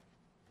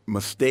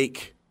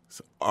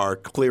mistakes are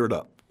cleared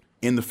up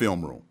in the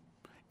film room.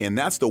 And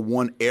that's the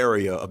one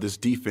area of this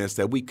defense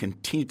that we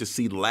continue to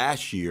see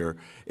last year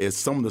is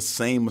some of the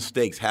same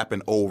mistakes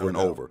happen over and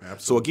over. Absolutely.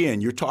 So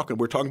again,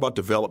 we're talking about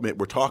development.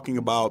 We're talking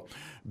about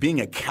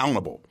being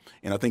accountable.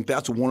 And I think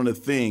that's one of the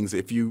things,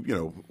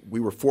 we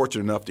were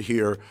fortunate enough to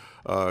hear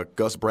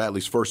Gus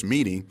Bradley's first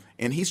meeting,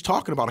 and he's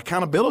talking about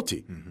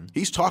accountability.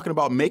 He's talking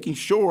about making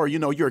sure,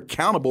 you're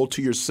accountable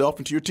to yourself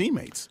and to your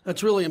teammates.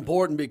 That's really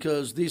important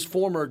because these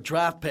former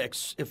draft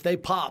picks, if they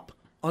pop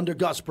under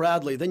Gus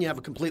Bradley, then you have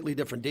a completely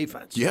different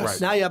defense. Yes.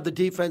 Right. Now you have the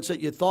defense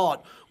that you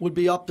thought would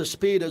be up to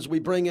speed as we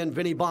bring in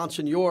Vinny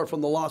Bonsignore from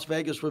the Las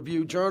Vegas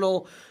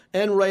Review-Journal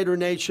and Raider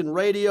Nation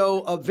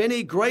Radio.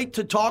 Vinny, great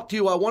to talk to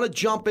you. I want to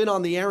jump in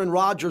on the Aaron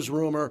Rodgers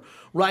rumor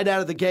right out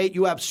of the gate.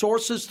 You have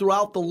sources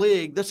throughout the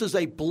league. This is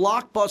a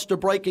blockbuster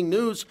breaking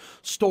news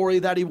story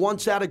that he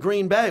wants out of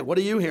Green Bay. What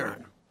are you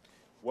hearing?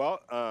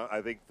 Well,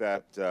 I think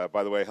that,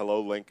 by the way,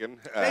 hello, Lincoln.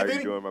 How are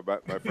you doing,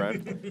 my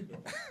friend?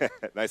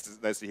 Nice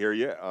to hear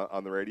you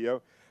on the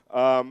radio.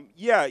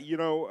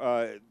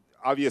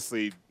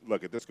 Obviously,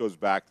 look, this goes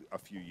back a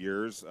few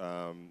years,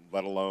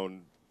 let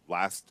alone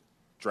last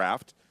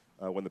draft,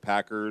 when the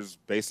Packers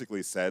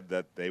basically said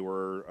that they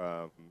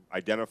were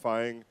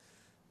identifying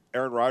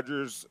Aaron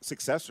Rodgers'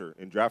 successor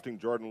in drafting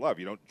Jordan Love.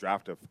 You don't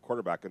draft a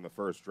quarterback in the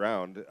first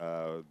round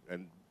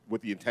and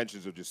with the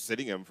intentions of just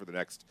sitting him for the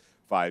next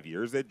 5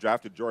 years. They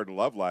drafted Jordan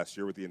Love last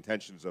year with the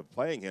intentions of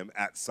playing him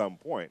at some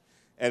point.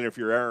 And if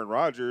you're Aaron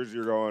Rodgers,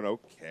 you're going,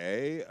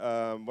 okay,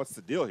 what's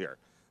the deal here?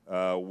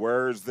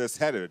 Where's this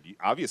headed?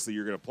 Obviously,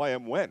 you're going to play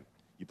him when?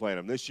 You playing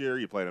him this year?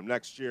 You playing him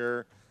next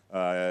year?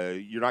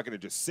 You're not going to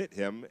just sit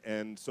him.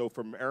 And so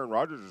from Aaron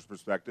Rodgers'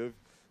 perspective,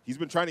 he's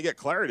been trying to get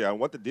clarity on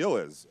what the deal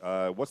is.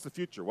 What's the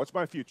future? What's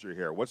my future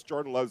here? What's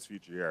Jordan Love's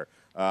future here?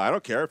 I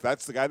don't care if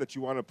that's the guy that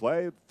you want to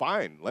play.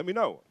 Fine, let me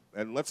know.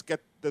 And let's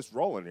get this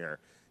rolling here.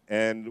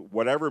 And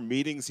whatever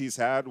meetings he's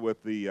had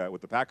with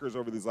the Packers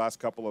over these last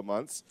couple of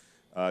months,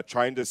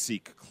 trying to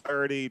seek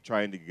clarity,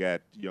 trying to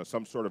get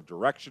some sort of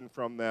direction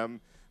from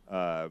them.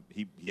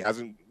 He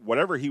hasn't,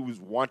 whatever he was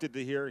wanted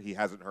to hear, he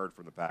hasn't heard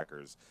from the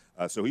Packers.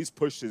 So he's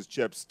pushed his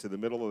chips to the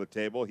middle of the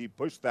table. He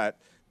pushed that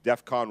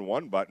DEFCON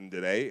 1 button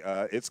today.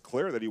 It's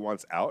clear that he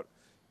wants out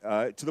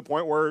to the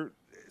point where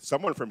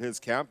someone from his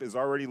camp is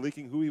already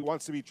leaking who he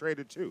wants to be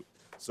traded to.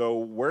 So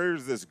where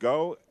does this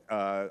go?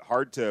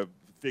 Hard to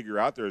figure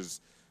out.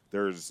 There's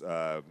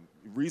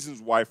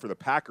reasons why for the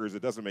Packers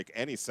it doesn't make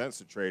any sense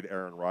to trade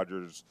Aaron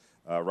Rodgers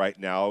right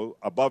now,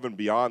 above and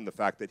beyond the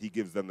fact that he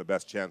gives them the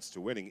best chance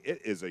to winning.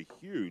 It is a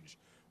huge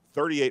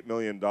 $38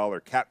 million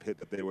cap hit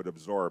that they would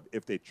absorb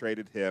if they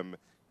traded him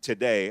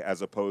today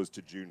as opposed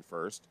to June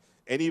 1st.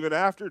 And even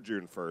after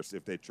June 1st,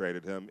 if they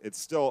traded him, it's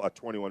still a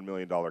 $21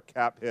 million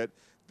cap hit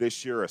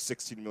this year, a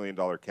 $16 million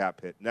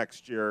cap hit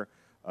next year,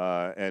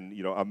 and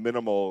a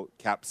minimal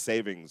cap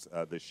savings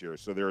this year.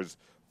 So there's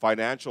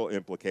financial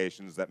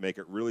implications that make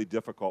it really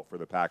difficult for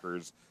the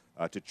Packers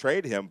to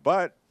trade him.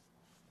 But,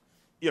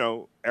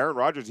 Aaron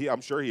Rodgers,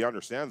 I'm sure he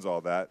understands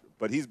all that,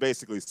 but he's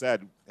basically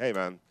said, hey,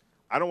 man,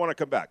 I don't want to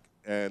come back.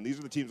 And these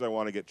are the teams I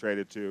want to get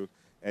traded to.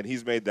 And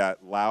he's made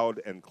that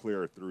loud and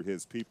clear through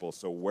his people.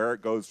 So where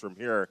it goes from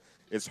here,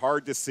 it's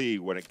hard to see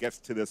when it gets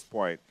to this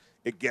point,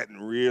 it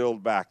getting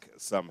reeled back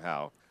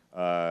somehow.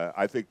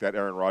 I think that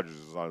Aaron Rodgers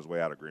is on his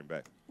way out of Green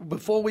Bay.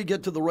 Before we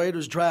get to the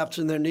Raiders drafts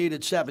and their need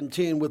at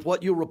 17, with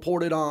what you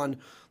reported on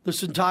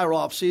this entire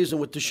offseason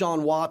with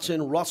Deshaun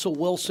Watson, Russell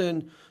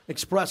Wilson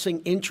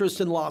expressing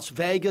interest in Las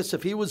Vegas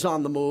if he was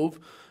on the move,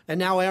 and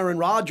now Aaron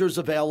Rodgers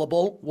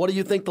available, what do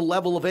you think the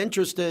level of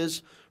interest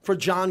is for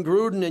John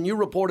Gruden? And you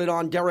reported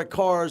on Derek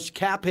Carr's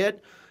cap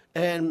hit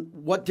and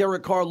what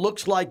Derek Carr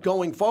looks like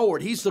going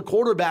forward. He's the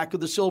quarterback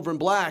of the Silver and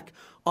Black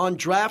on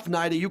draft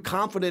night. Are you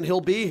confident he'll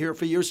be here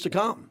for years to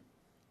come?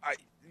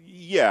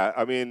 Yeah,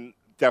 I mean,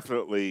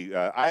 definitely.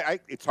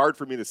 It's hard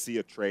for me to see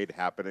a trade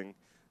happening.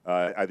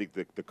 I think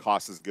the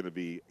cost is going to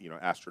be,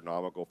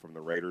 astronomical from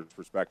the Raiders'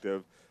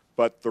 perspective.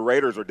 But the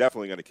Raiders are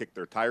definitely going to kick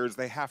their tires.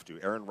 They have to.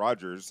 Aaron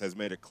Rodgers has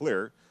made it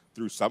clear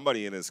through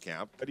somebody in his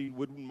camp that he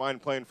wouldn't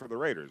mind playing for the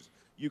Raiders.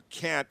 You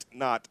can't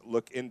not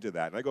look into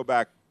that. And I go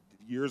back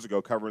years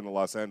ago covering the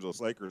Los Angeles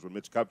Lakers when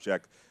Mitch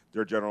Kupchak,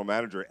 their general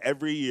manager,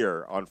 every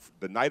year on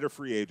the night of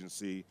free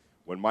agency,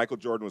 when Michael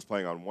Jordan was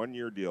playing on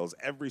one-year deals,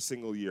 every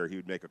single year he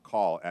would make a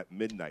call at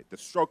midnight, the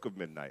stroke of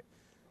midnight,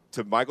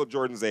 to Michael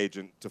Jordan's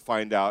agent to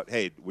find out,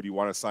 hey, would you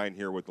want to sign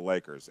here with the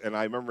Lakers? And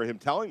I remember him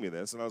telling me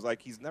this, and I was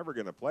like, he's never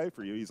going to play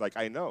for you. He's like,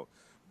 I know.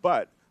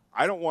 But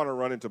I don't want to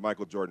run into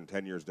Michael Jordan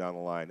 10 years down the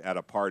line at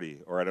a party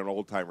or at an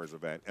old-timers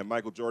event, and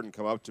Michael Jordan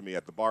come up to me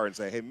at the bar and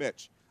say, hey,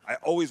 Mitch, I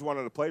always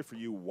wanted to play for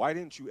you. Why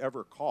didn't you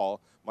ever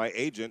call my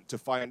agent to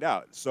find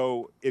out?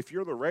 So if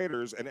you're the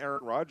Raiders and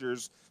Aaron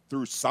Rodgers,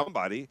 through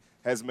somebody,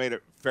 has made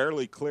it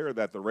fairly clear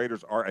that the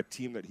Raiders are a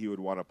team that he would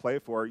want to play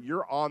for,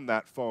 you're on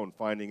that phone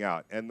finding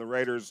out. And the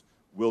Raiders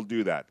will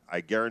do that.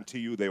 I guarantee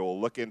you they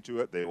will look into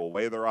it. They will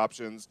weigh their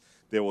options.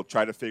 They will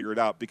try to figure it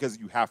out because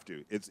you have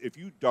to. If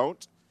you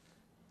don't,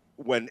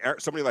 when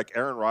somebody like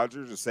Aaron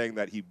Rodgers is saying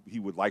that he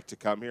would like to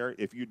come here,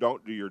 if you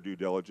don't do your due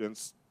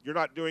diligence, you're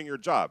not doing your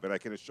job. And I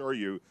can assure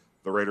you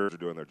the Raiders are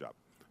doing their job.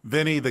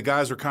 Vinny, the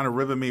guys were kind of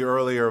ribbing me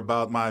earlier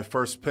about my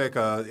first pick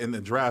in the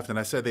draft, and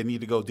I said they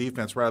need to go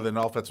defense rather than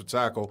offensive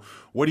tackle.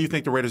 What do you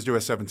think the Raiders do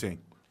at 17?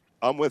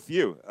 I'm with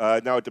you.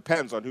 Now, it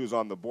depends on who's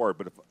on the board,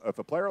 but if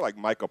a player like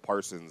Micah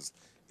Parsons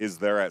is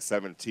there at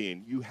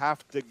 17, you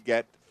have to go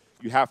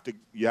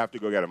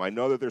get him. I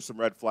know that there's some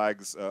red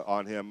flags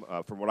on him.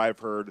 From what I've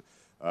heard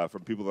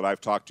from people that I've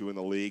talked to in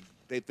the league,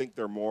 they think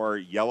they're more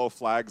yellow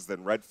flags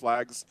than red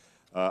flags.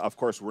 Of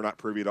course, we're not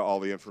privy to all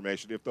the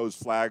information. If those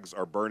flags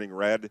are burning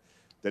red,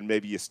 then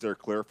maybe you steer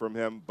clear from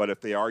him. But if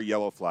they are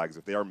yellow flags,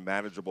 if they are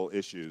manageable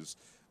issues,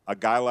 a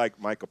guy like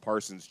Micah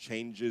Parsons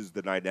changes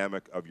the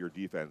dynamic of your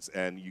defense.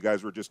 And you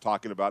guys were just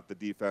talking about the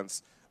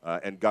defense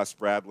and Gus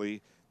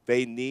Bradley.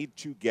 They need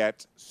to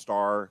get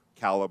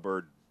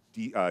star-caliber,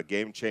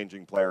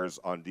 game-changing players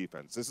on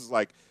defense. This is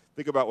like,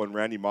 think about when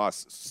Randy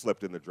Moss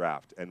slipped in the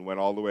draft and went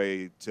all the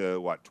way to,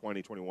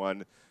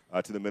 2021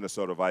 to the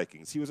Minnesota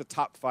Vikings. He was a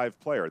top 5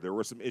 player. There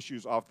were some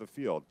issues off the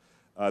field.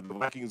 The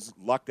Vikings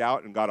lucked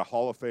out and got a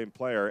Hall of Fame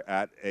player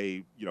at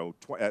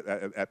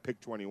at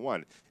pick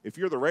 21. If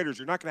you're the Raiders,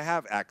 you're not going to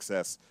have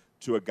access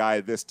to a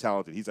guy this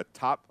talented. He's a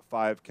top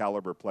 5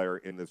 caliber player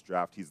in this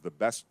draft. He's the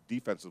best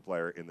defensive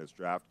player in this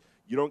draft.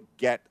 You don't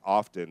get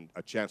often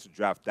a chance to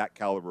draft that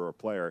caliber of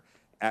player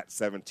at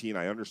 17.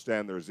 I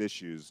understand there's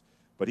issues,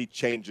 but he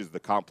changes the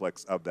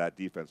complex of that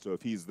defense. So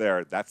if he's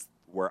there, that's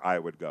where I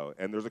would go.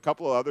 And there's a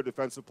couple of other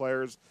defensive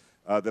players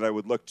that I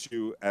would look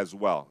to as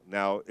well.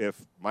 Now,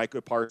 if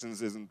Micah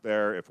Parsons isn't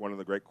there, if one of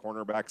the great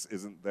cornerbacks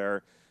isn't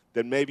there,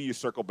 then maybe you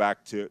circle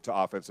back to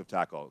offensive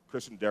tackle.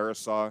 Christian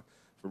Darrisaw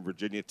from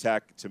Virginia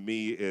Tech, to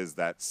me, is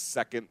that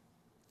second,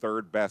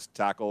 third best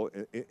tackle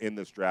in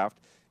this draft.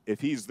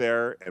 If he's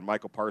there and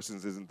Michael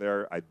Parsons isn't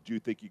there, I do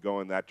think you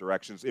go in that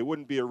direction. It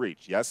wouldn't be a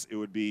reach. Yes, it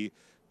would be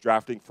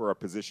drafting for a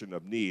position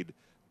of need,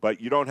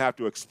 but you don't have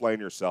to explain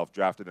yourself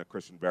drafting a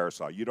Christian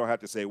Darrisaw. You don't have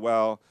to say,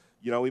 well,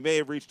 we may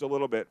have reached a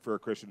little bit for a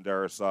Christian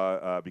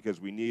Darrisaw because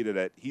we needed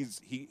it.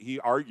 He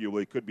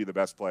arguably could be the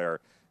best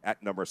player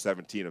at number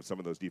 17 if some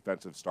of those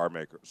defensive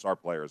star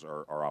players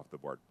are off the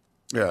board.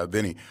 Yeah,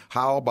 Vinny,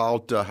 how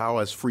about how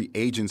has free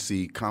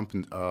agency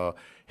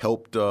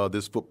helped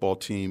this football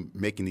team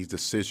making these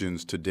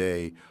decisions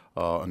today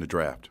on the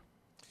draft?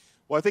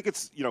 Well, I think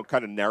it's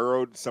kind of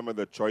narrowed some of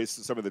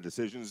the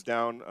decisions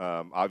down.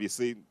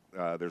 Obviously,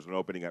 there's an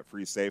opening at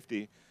free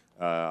safety.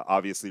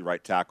 Obviously,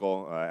 right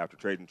tackle after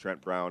trading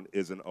Trent Brown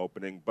is an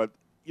opening, but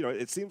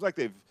it seems like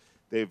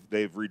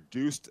they've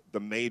reduced the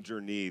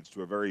major needs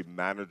to a very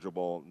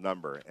manageable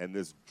number, and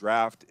this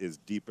draft is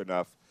deep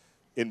enough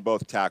in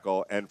both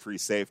tackle and free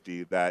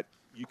safety that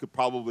you could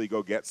probably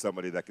go get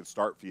somebody that can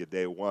start for you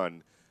day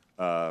one.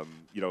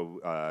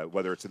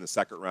 Whether it's in the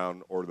second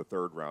round or the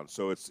third round.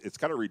 So it's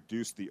kind of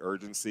reduced the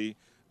urgency.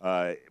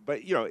 But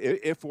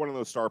if one of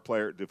those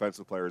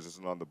defensive players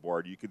isn't on the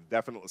board, you could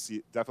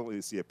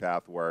definitely see a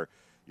path where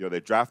they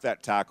draft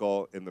that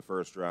tackle in the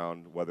first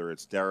round, whether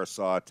it's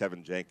Darrisaw,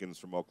 Tevin Jenkins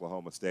from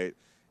Oklahoma State,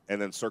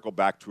 and then circle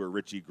back to a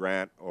Richie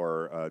Grant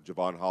or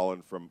Javon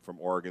Holland from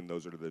Oregon.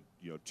 Those are the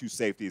two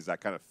safeties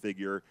that kind of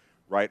figure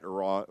right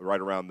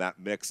around that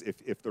mix.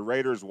 If the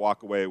Raiders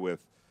walk away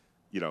with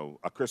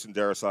a Christian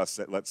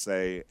Darrisaw, let's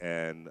say,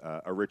 and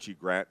a Richie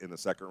Grant in the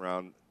second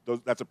round,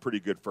 that's a pretty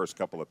good first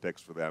couple of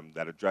picks for them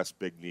that address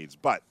big needs.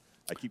 But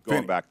I keep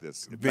going back to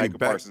this. If Micah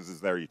Parsons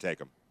is there, you take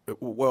him.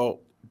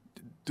 Well,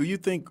 do you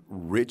think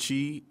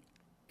Richie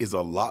is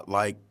a lot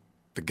like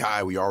the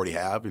guy we already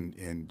have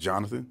in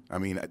Jonathan? I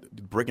mean,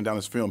 breaking down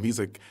his film, he's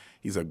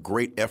a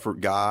great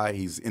effort guy.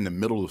 He's in the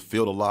middle of the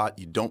field a lot.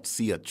 You don't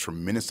see a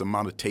tremendous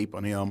amount of tape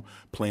on him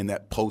playing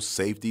that post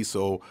safety.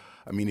 So,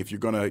 I mean, if you're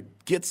going to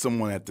get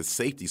someone at the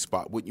safety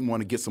spot, wouldn't you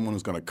want to get someone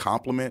who's going to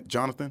complement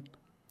Jonathan?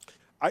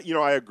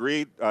 I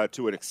agree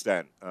to an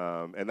extent,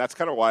 and that's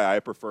kind of why I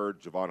prefer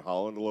Javon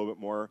Holland a little bit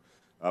more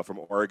from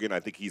Oregon.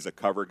 I think he's a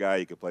cover guy.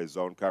 He can play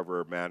zone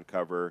cover, man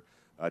cover,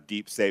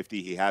 deep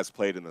safety. He has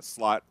played in the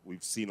slot.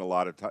 We've seen a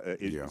lot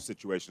of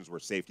situations where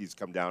safeties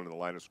come down in the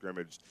line of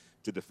scrimmage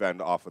to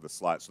defend off of the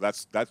slot. So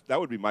that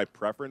would be my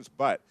preference,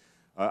 but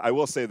I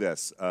will say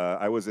this.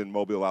 I was in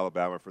Mobile,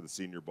 Alabama for the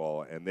Senior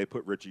Bowl, and they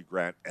put Richie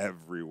Grant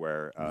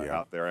everywhere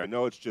out there. I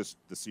know it's just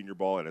the Senior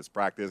Bowl and it's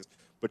practice,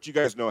 but you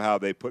guys know how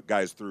they put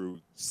guys through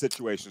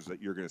situations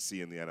that you're going to see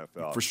in the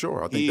NFL. For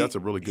sure. I think that's a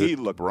really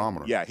good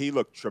barometer. Yeah, he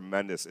looked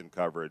tremendous in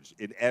coverage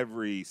in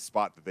every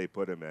spot that they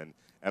put him in.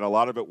 And a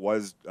lot of it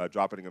was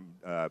dropping him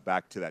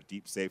back to that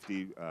deep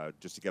safety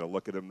just to get a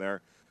look at him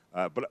there.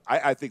 But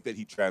I think that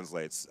he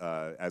translates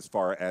as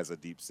far as a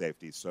deep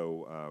safety.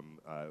 So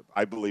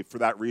I believe for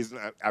that reason,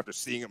 after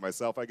seeing it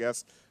myself, I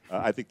guess,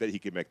 I think that he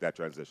can make that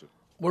transition.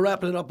 We're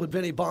wrapping it up with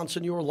Vinny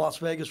Bonsignore, Las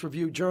Vegas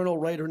Review-Journal,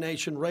 Raider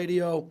Nation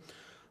Radio.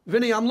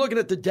 Vinny, I'm looking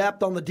at the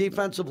depth on the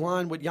defensive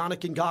line with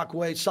Yannick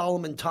Ngakoue,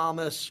 Solomon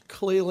Thomas,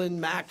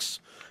 Cleveland, Max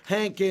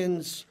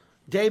Hankins,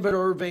 David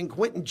Irving,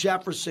 Quentin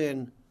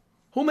Jefferson.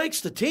 Who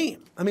makes the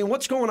team? I mean,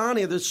 what's going on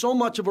here? There's so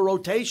much of a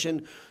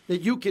rotation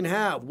that you can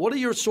have. What are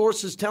your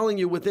sources telling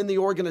you within the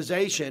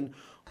organization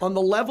on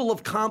the level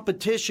of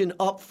competition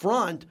up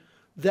front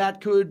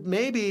that could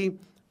maybe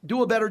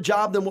do a better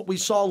job than what we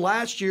saw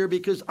last year?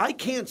 Because I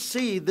can't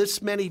see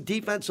this many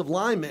defensive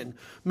linemen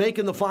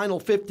making the final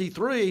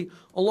 53,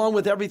 along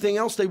with everything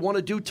else they want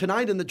to do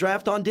tonight in the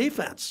draft on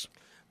defense.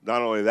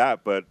 Not only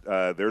that, but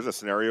there's a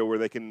scenario where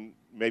they can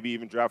maybe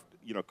even draft,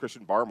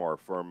 Christian Barmore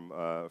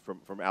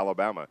from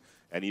Alabama,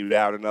 and you'd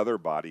add another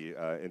body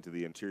into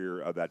the interior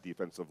of that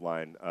defensive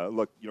line.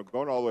 Look,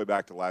 going all the way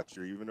back to last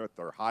year, even at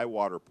their high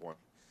water point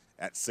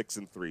at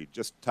 6-3,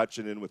 just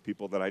touching in with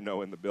people that I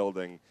know in the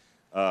building,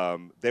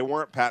 they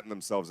weren't patting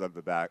themselves on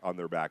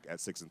their back at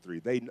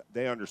 6-3.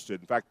 They understood.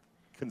 In fact,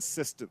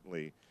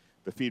 consistently,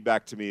 the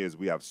feedback to me is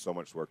we have so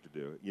much work to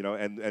do.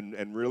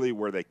 And really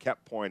where they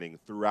kept pointing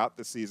throughout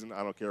the season,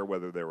 I don't care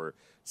whether they were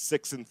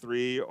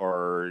 6-3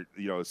 or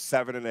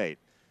 7-8.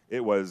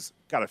 It was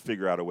got to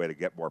figure out a way to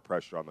get more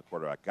pressure on the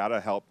quarterback. Got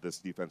to help this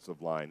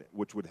defensive line,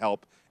 which would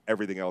help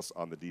everything else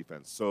on the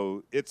defense.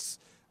 So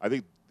I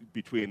think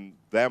between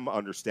them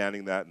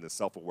understanding that and the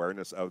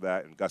self-awareness of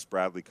that, and Gus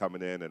Bradley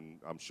coming in and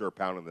I'm sure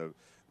pounding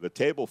the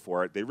table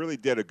for it, they really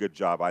did a good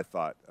job, I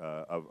thought,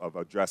 of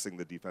addressing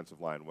the defensive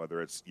line.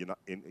 Whether it's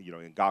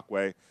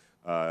Ngakoue,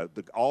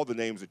 all the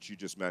names that you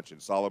just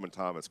mentioned, Solomon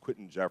Thomas,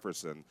 Quentin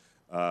Jefferson.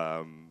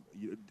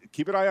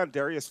 Keep an eye on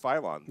Darius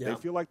Philon. Yeah. They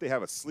feel like they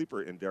have a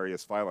sleeper in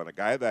Darius Philon, a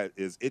guy that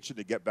is itching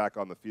to get back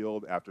on the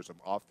field after some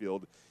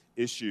off-field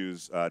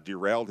issues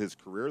derailed his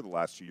career the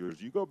last 2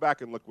 years. You go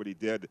back and look what he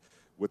did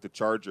with the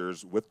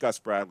Chargers, with Gus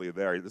Bradley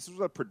there. This was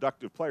a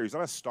productive player. He's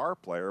not a star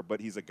player, but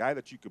he's a guy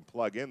that you can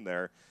plug in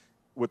there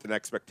with an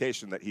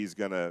expectation that he's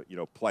going to,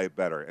 play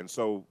better. And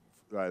so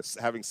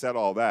having said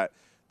all that,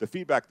 the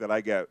feedback that I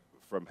get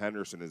from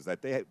Henderson is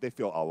that they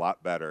feel a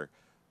lot better,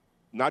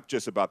 not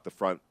just about the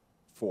front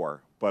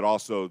four, but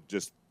also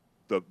just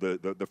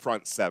the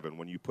front seven.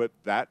 When you put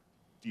that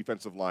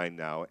defensive line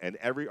now and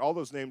all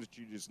those names that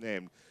you just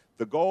named,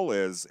 the goal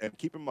is, and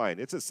keep in mind,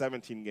 it's a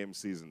 17-game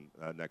season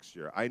next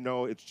year. I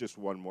know it's just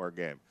one more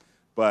game,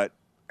 but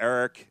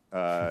Eric,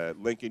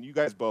 Lincoln, you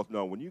guys both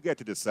know when you get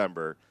to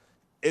December,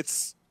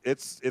 it's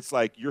it's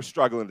like you're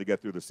struggling to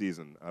get through the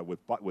season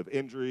with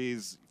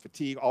injuries,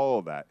 fatigue, all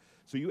of that.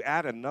 So you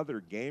add another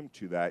game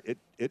to that,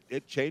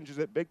 it changes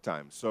it big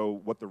time.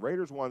 So what the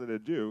Raiders wanted to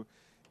do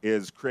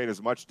is create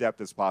as much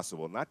depth as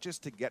possible, not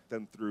just to get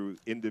them through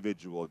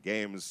individual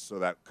games so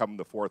that come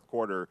the fourth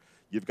quarter,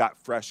 you've got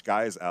fresh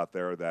guys out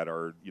there that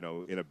are,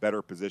 in a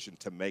better position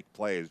to make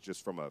plays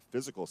just from a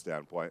physical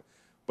standpoint,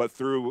 but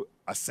through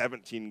a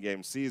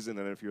 17-game season.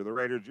 And if you're the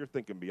Raiders, you're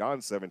thinking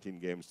beyond 17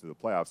 games to the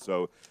playoffs.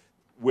 So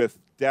with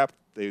depth,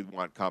 they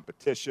want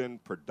competition,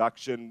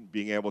 production,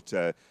 being able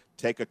to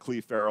take a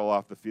Cleve Farrell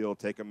off the field,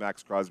 take a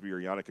Max Crosby or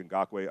Yannick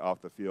Ngakoue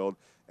off the field,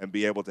 and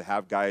be able to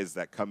have guys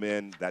that come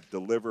in that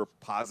deliver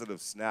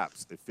positive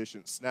snaps,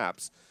 efficient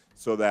snaps,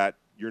 so that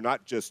you're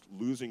not just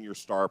losing your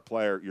star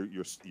player,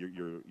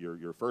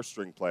 your first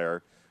string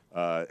player,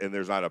 and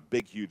there's not a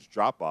big, huge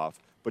drop off,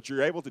 but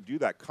you're able to do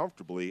that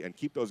comfortably and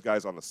keep those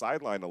guys on the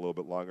sideline a little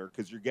bit longer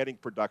because you're getting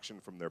production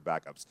from their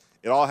backups.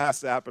 It all has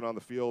to happen on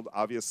the field.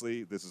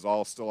 Obviously, this is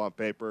all still on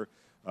paper.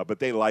 But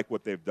they like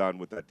what they've done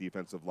with that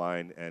defensive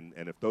line, and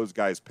if those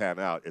guys pan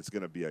out, it's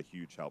going to be a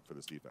huge help for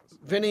this defense.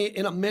 Vinny,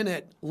 in a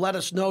minute, let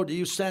us know, do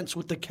you sense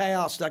with the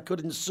chaos that could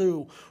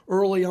ensue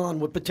early on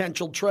with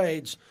potential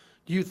trades,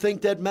 do you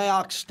think that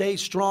Mayock stays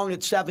strong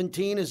at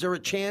 17? Is there a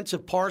chance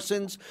if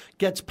Parsons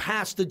gets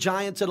past the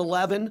Giants at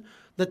 11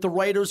 that the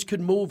Raiders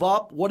could move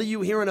up? What are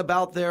you hearing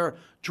about their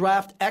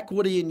draft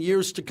equity in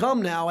years to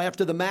come now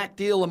after the Mack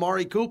deal,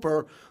 Amari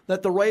Cooper,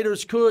 that the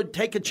Raiders could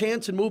take a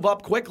chance and move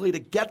up quickly to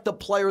get the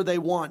player they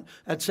want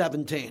at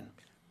 17?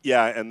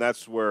 Yeah, and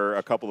that's where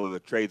a couple of the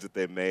trades that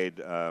they've made,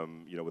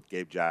 with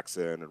Gabe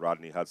Jackson and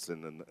Rodney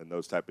Hudson and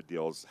those type of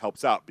deals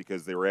helps out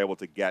because they were able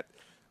to get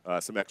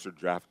some extra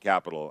draft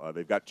capital.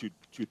 They've got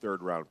two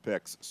third-round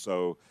picks.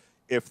 So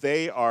if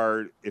they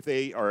are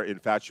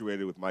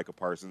infatuated with Micah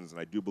Parsons, and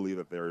I do believe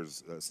that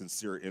there's a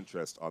sincere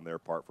interest on their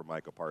part for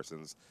Micah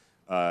Parsons,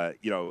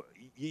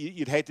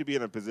 you'd hate to be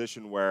in a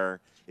position where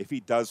if he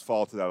does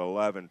fall to that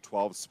 11,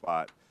 12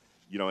 spot,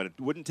 and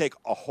it wouldn't take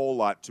a whole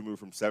lot to move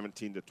from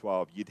 17 to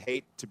 12. You'd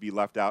hate to be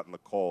left out in the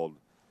cold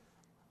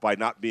by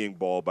not being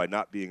bold, by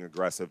not being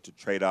aggressive, to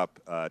trade up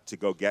to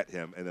go get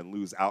him and then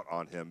lose out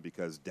on him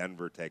because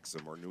Denver takes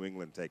him or New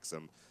England takes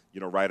him,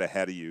 right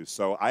ahead of you.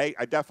 So I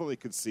definitely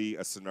could see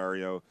a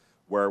scenario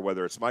where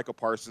whether it's Michael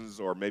Parsons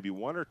or maybe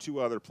one or two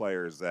other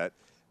players that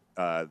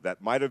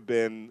might have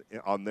been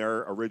on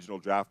their original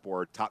draft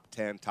board, top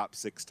 10, top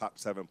 6, top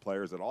 7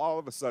 players, and all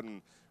of a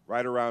sudden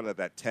right around at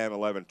that 10,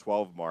 11,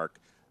 12 mark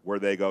where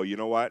they go, you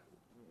know what,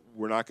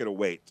 we're not going to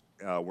wait.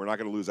 We're not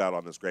going to lose out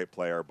on this great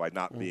player by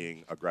not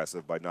being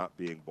aggressive, by not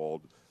being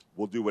bold.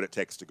 We'll do what it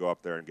takes to go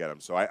up there and get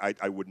him. So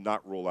I would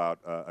not rule out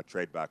a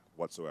trade back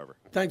whatsoever.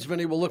 Thanks,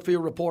 Vinny. We'll look for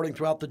your reporting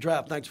throughout the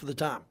draft. Thanks for the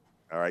time.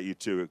 All right, you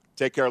too.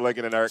 Take care,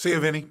 Lincoln and Eric. See you,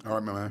 Vinny. All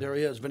right, my man. There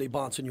he is, Vinny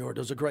Bonsignore.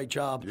 Does a great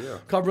job Yeah.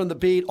 covering the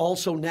beat,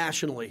 also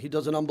nationally. He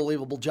does an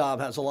unbelievable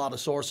job, has a lot of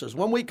sources.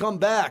 When we come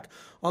back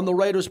on the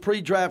Raiders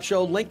pre-draft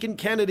show, Lincoln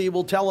Kennedy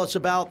will tell us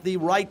about the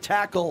right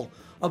tackle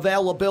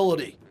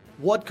availability.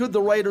 What could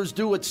the Raiders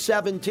do at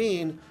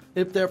 17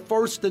 if their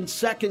first and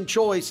second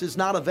choice is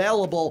not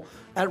available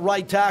at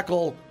right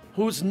tackle?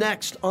 Who's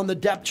next on the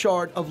depth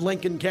chart of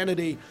Lincoln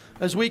Kennedy?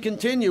 As we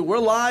continue, we're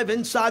live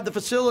inside the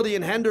facility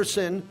in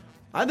Henderson.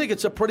 I think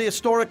it's a pretty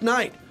historic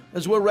night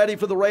as we're ready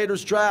for the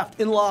Raiders draft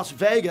in Las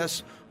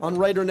Vegas on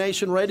Raider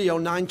Nation Radio,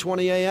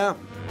 920 a.m.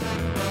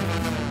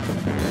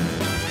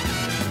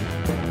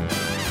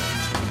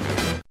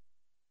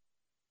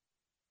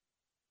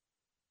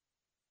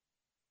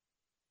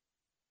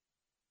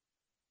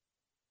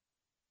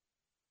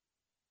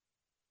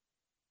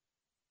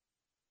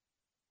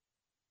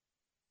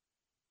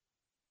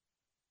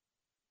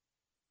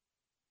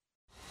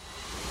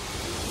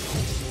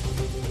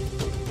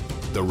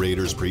 The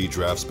Raiders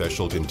pre-draft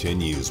special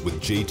continues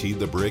with JT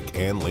the Brick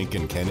and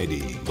Lincoln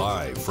Kennedy,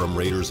 live from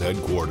Raiders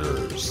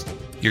headquarters.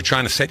 You're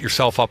trying to set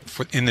yourself up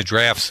in the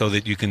draft so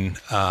that you can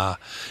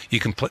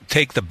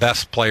take the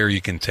best player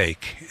you can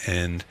take,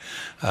 and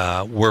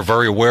we're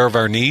very aware of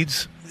our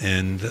needs.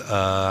 And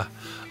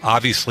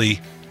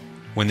obviously,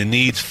 when the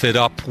needs fit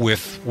up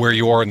with where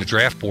you are in the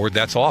draft board,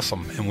 that's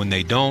awesome. And when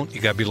they don't, you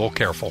got to be a little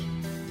careful.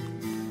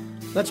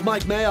 That's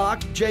Mike Mayock.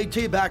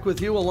 JT back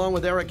with you along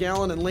with Eric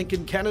Allen and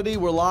Lincoln Kennedy.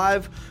 We're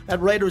live at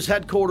Raiders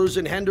headquarters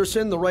in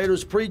Henderson, the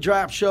Raiders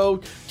pre-draft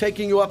show,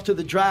 taking you up to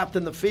the draft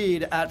and the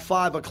feed at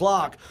 5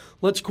 o'clock.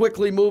 Let's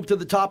quickly move to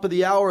the top of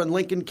the hour. And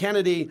Lincoln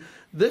Kennedy,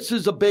 this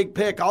is a big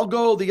pick. I'll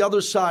go the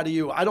other side of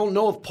you. I don't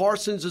know if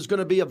Parsons is going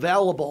to be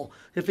available.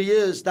 If he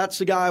is, that's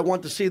the guy I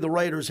want to see the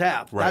Raiders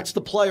have. Right. That's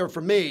the player for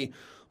me.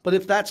 But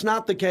if that's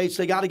not the case,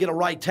 they got to get a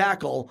right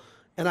tackle.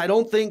 And I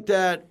don't think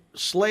that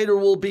Slater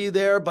will be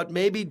there, but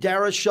maybe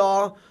Darius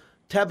Shaw,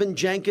 Tevin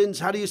Jenkins.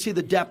 How do you see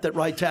the depth at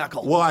right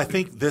tackle? Well, I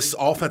think this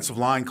offensive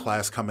line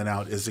class coming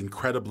out is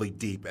incredibly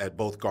deep at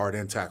both guard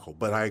and tackle.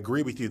 But I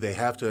agree with you, they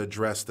have to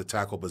address the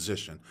tackle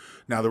position.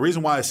 Now, the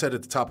reason why I said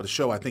at the top of the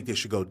show I think they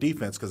should go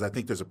defense because I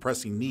think there's a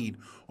pressing need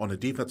on the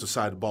defensive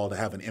side of the ball to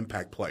have an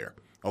impact player.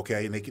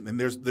 Okay, and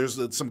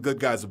there's some good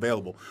guys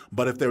available.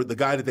 But if the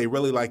guy that they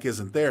really like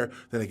isn't there,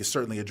 then they can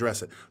certainly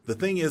address it. The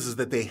thing is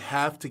that they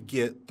have to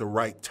get the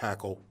right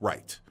tackle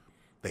right.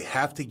 They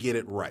have to get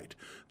it right.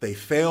 They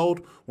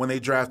failed when they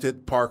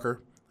drafted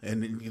Parker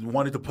and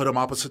wanted to put him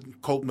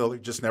opposite Colt Miller.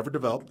 Just never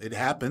developed. It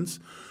happens.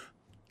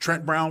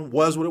 Trent Brown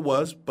was what it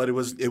was, but it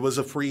was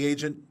a free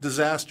agent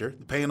disaster,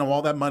 paying them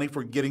all that money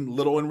for getting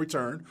little in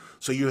return.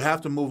 So you have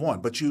to move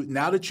on. But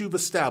now that you've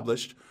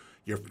established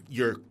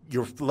your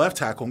left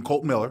tackle in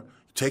Colt Miller,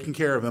 taking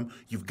care of him,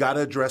 you've got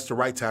to address the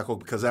right tackle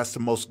because that's the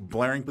most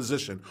blaring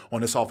position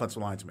on this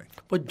offensive line to me.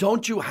 But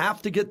don't you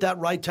have to get that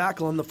right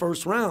tackle in the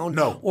first round?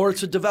 No. Or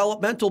it's a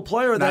developmental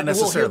player that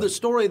we'll hear the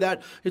story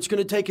that it's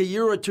going to take a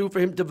year or two for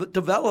him to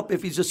develop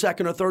if he's a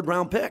second or third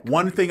round pick.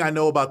 One thing I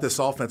know about this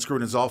offense,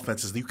 Gruden's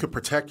offense, is that you can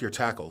protect your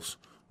tackles.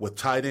 With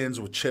tight ends,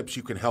 with chips,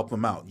 you can help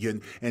them out.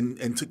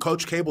 And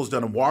Coach Cable's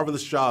done a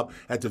marvelous job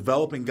at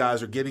developing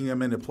guys or getting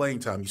them into playing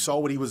time. You saw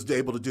what he was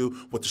able to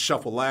do with the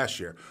shuffle last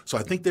year. So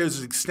I think there's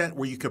an extent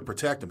where you can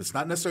protect them. It's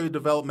not necessarily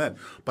development,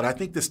 but I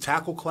think this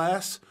tackle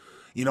class,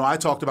 I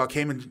talked about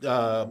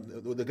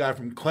the guy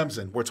from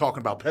Clemson. We're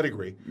talking about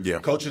pedigree. Yeah.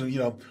 Coaching,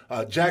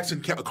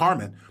 Jackson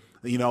Carman,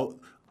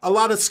 a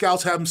lot of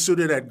scouts have him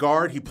suited at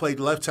guard. He played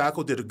left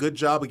tackle, did a good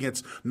job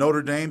against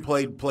Notre Dame,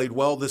 played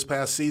well this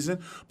past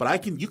season.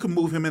 But you can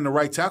move him in the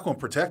right tackle and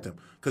protect him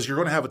because you're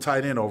going to have a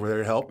tight end over there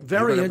to help.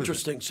 Very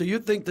interesting. So you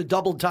think the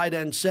double tight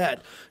end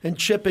set and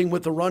chipping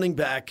with the running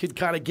back could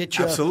kind of get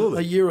you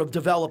a year of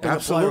developing a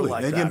player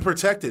like that? And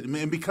protect it.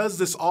 And because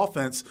this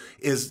offense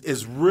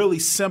is really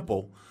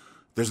simple,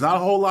 there's not a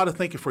whole lot of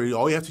thinking for you.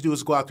 All you have to do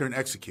is go out there and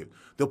execute.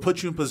 They'll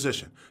put you in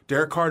position.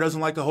 Derek Carr doesn't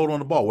like to hold on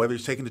the ball, whether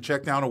he's taking the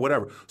check down or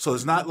whatever. So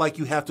it's not like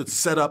you have to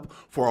set up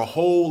for a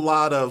whole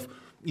lot of,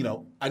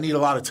 I need a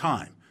lot of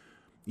time.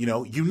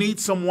 You need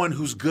someone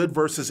who's good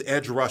versus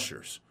edge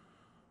rushers.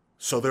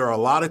 So there are a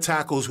lot of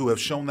tackles who have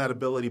shown that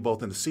ability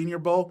both in the Senior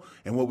Bowl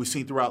and what we've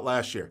seen throughout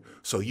last year.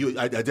 So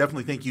I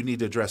definitely think you need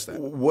to address that.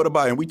 What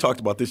about, and we talked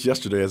about this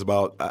yesterday, is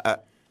about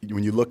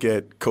when you look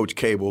at Coach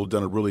Cable,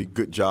 done a really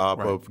good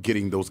job of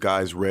getting those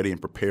guys ready and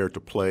prepared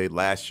to play.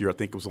 Last year, I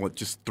think it was only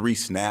just 3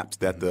 snaps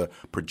that the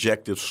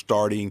projected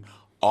starting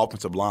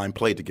offensive line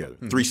played together.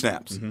 3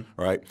 snaps,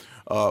 right?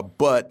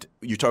 But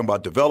you're talking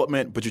about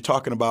development, but you're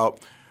talking about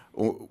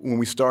when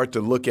we start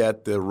to look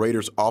at the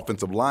Raiders'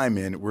 offensive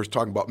linemen, we're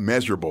talking about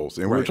measurables.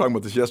 And we were talking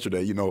about this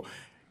yesterday.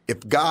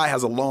 If Guy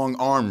has a long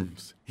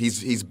arms,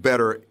 he's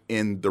better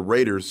in the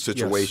Raiders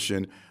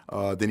situation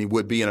than he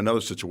would be in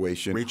another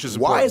situation.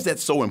 Why is that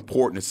so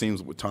important, it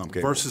seems, with Tom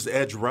Cable? Versus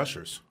edge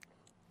rushers.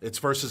 It's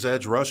versus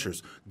edge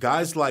rushers.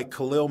 Guys like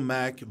Khalil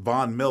Mack,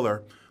 Von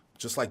Miller,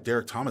 just like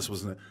Derek Thomas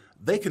was in it,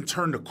 they can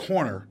turn the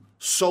corner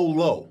so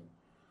low.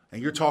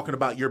 And you're talking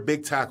about your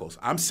big tackles.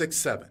 I'm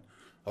 6'7",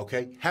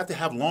 okay? Have to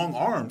have long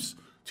arms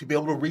to be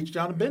able to reach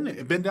down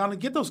and bend down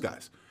and get those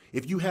guys.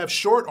 If you have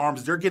short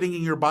arms, they're getting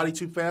in your body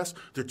too fast,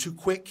 they're too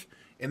quick.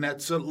 In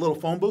that little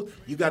phone booth,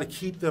 you got to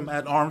keep them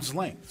at arm's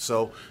length.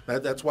 So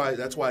that's why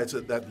it's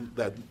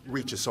that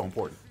reach is so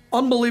important.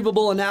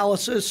 Unbelievable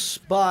analysis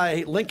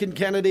by Lincoln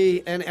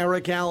Kennedy and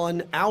Eric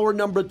Allen. Hour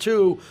number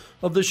 2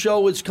 of the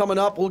show is coming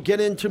up. We'll get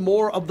into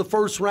more of the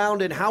first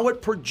round and how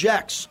it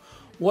projects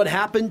what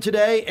happened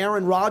today.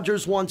 Aaron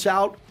Rodgers wants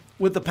out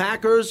with the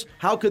Packers.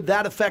 How could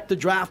that affect the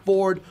draft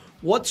board?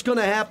 What's going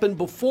to happen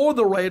before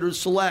the Raiders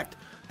select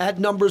at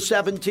number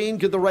 17?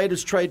 Could the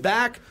Raiders trade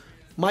back?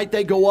 Might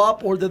they go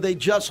up, or do they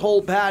just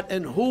hold pat?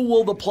 And who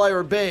will the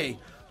player be?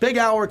 Big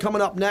hour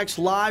coming up next,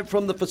 live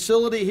from the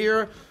facility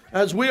here,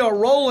 as we are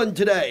rolling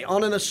today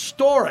on an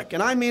historic,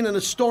 and I mean an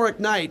historic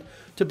night,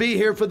 to be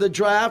here for the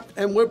draft.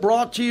 And we're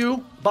brought to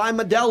you by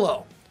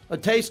Modelo, a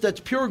taste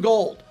that's pure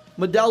gold.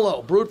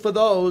 Modelo, brewed for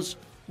those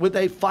with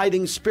a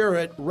fighting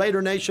spirit.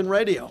 Raider Nation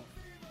Radio.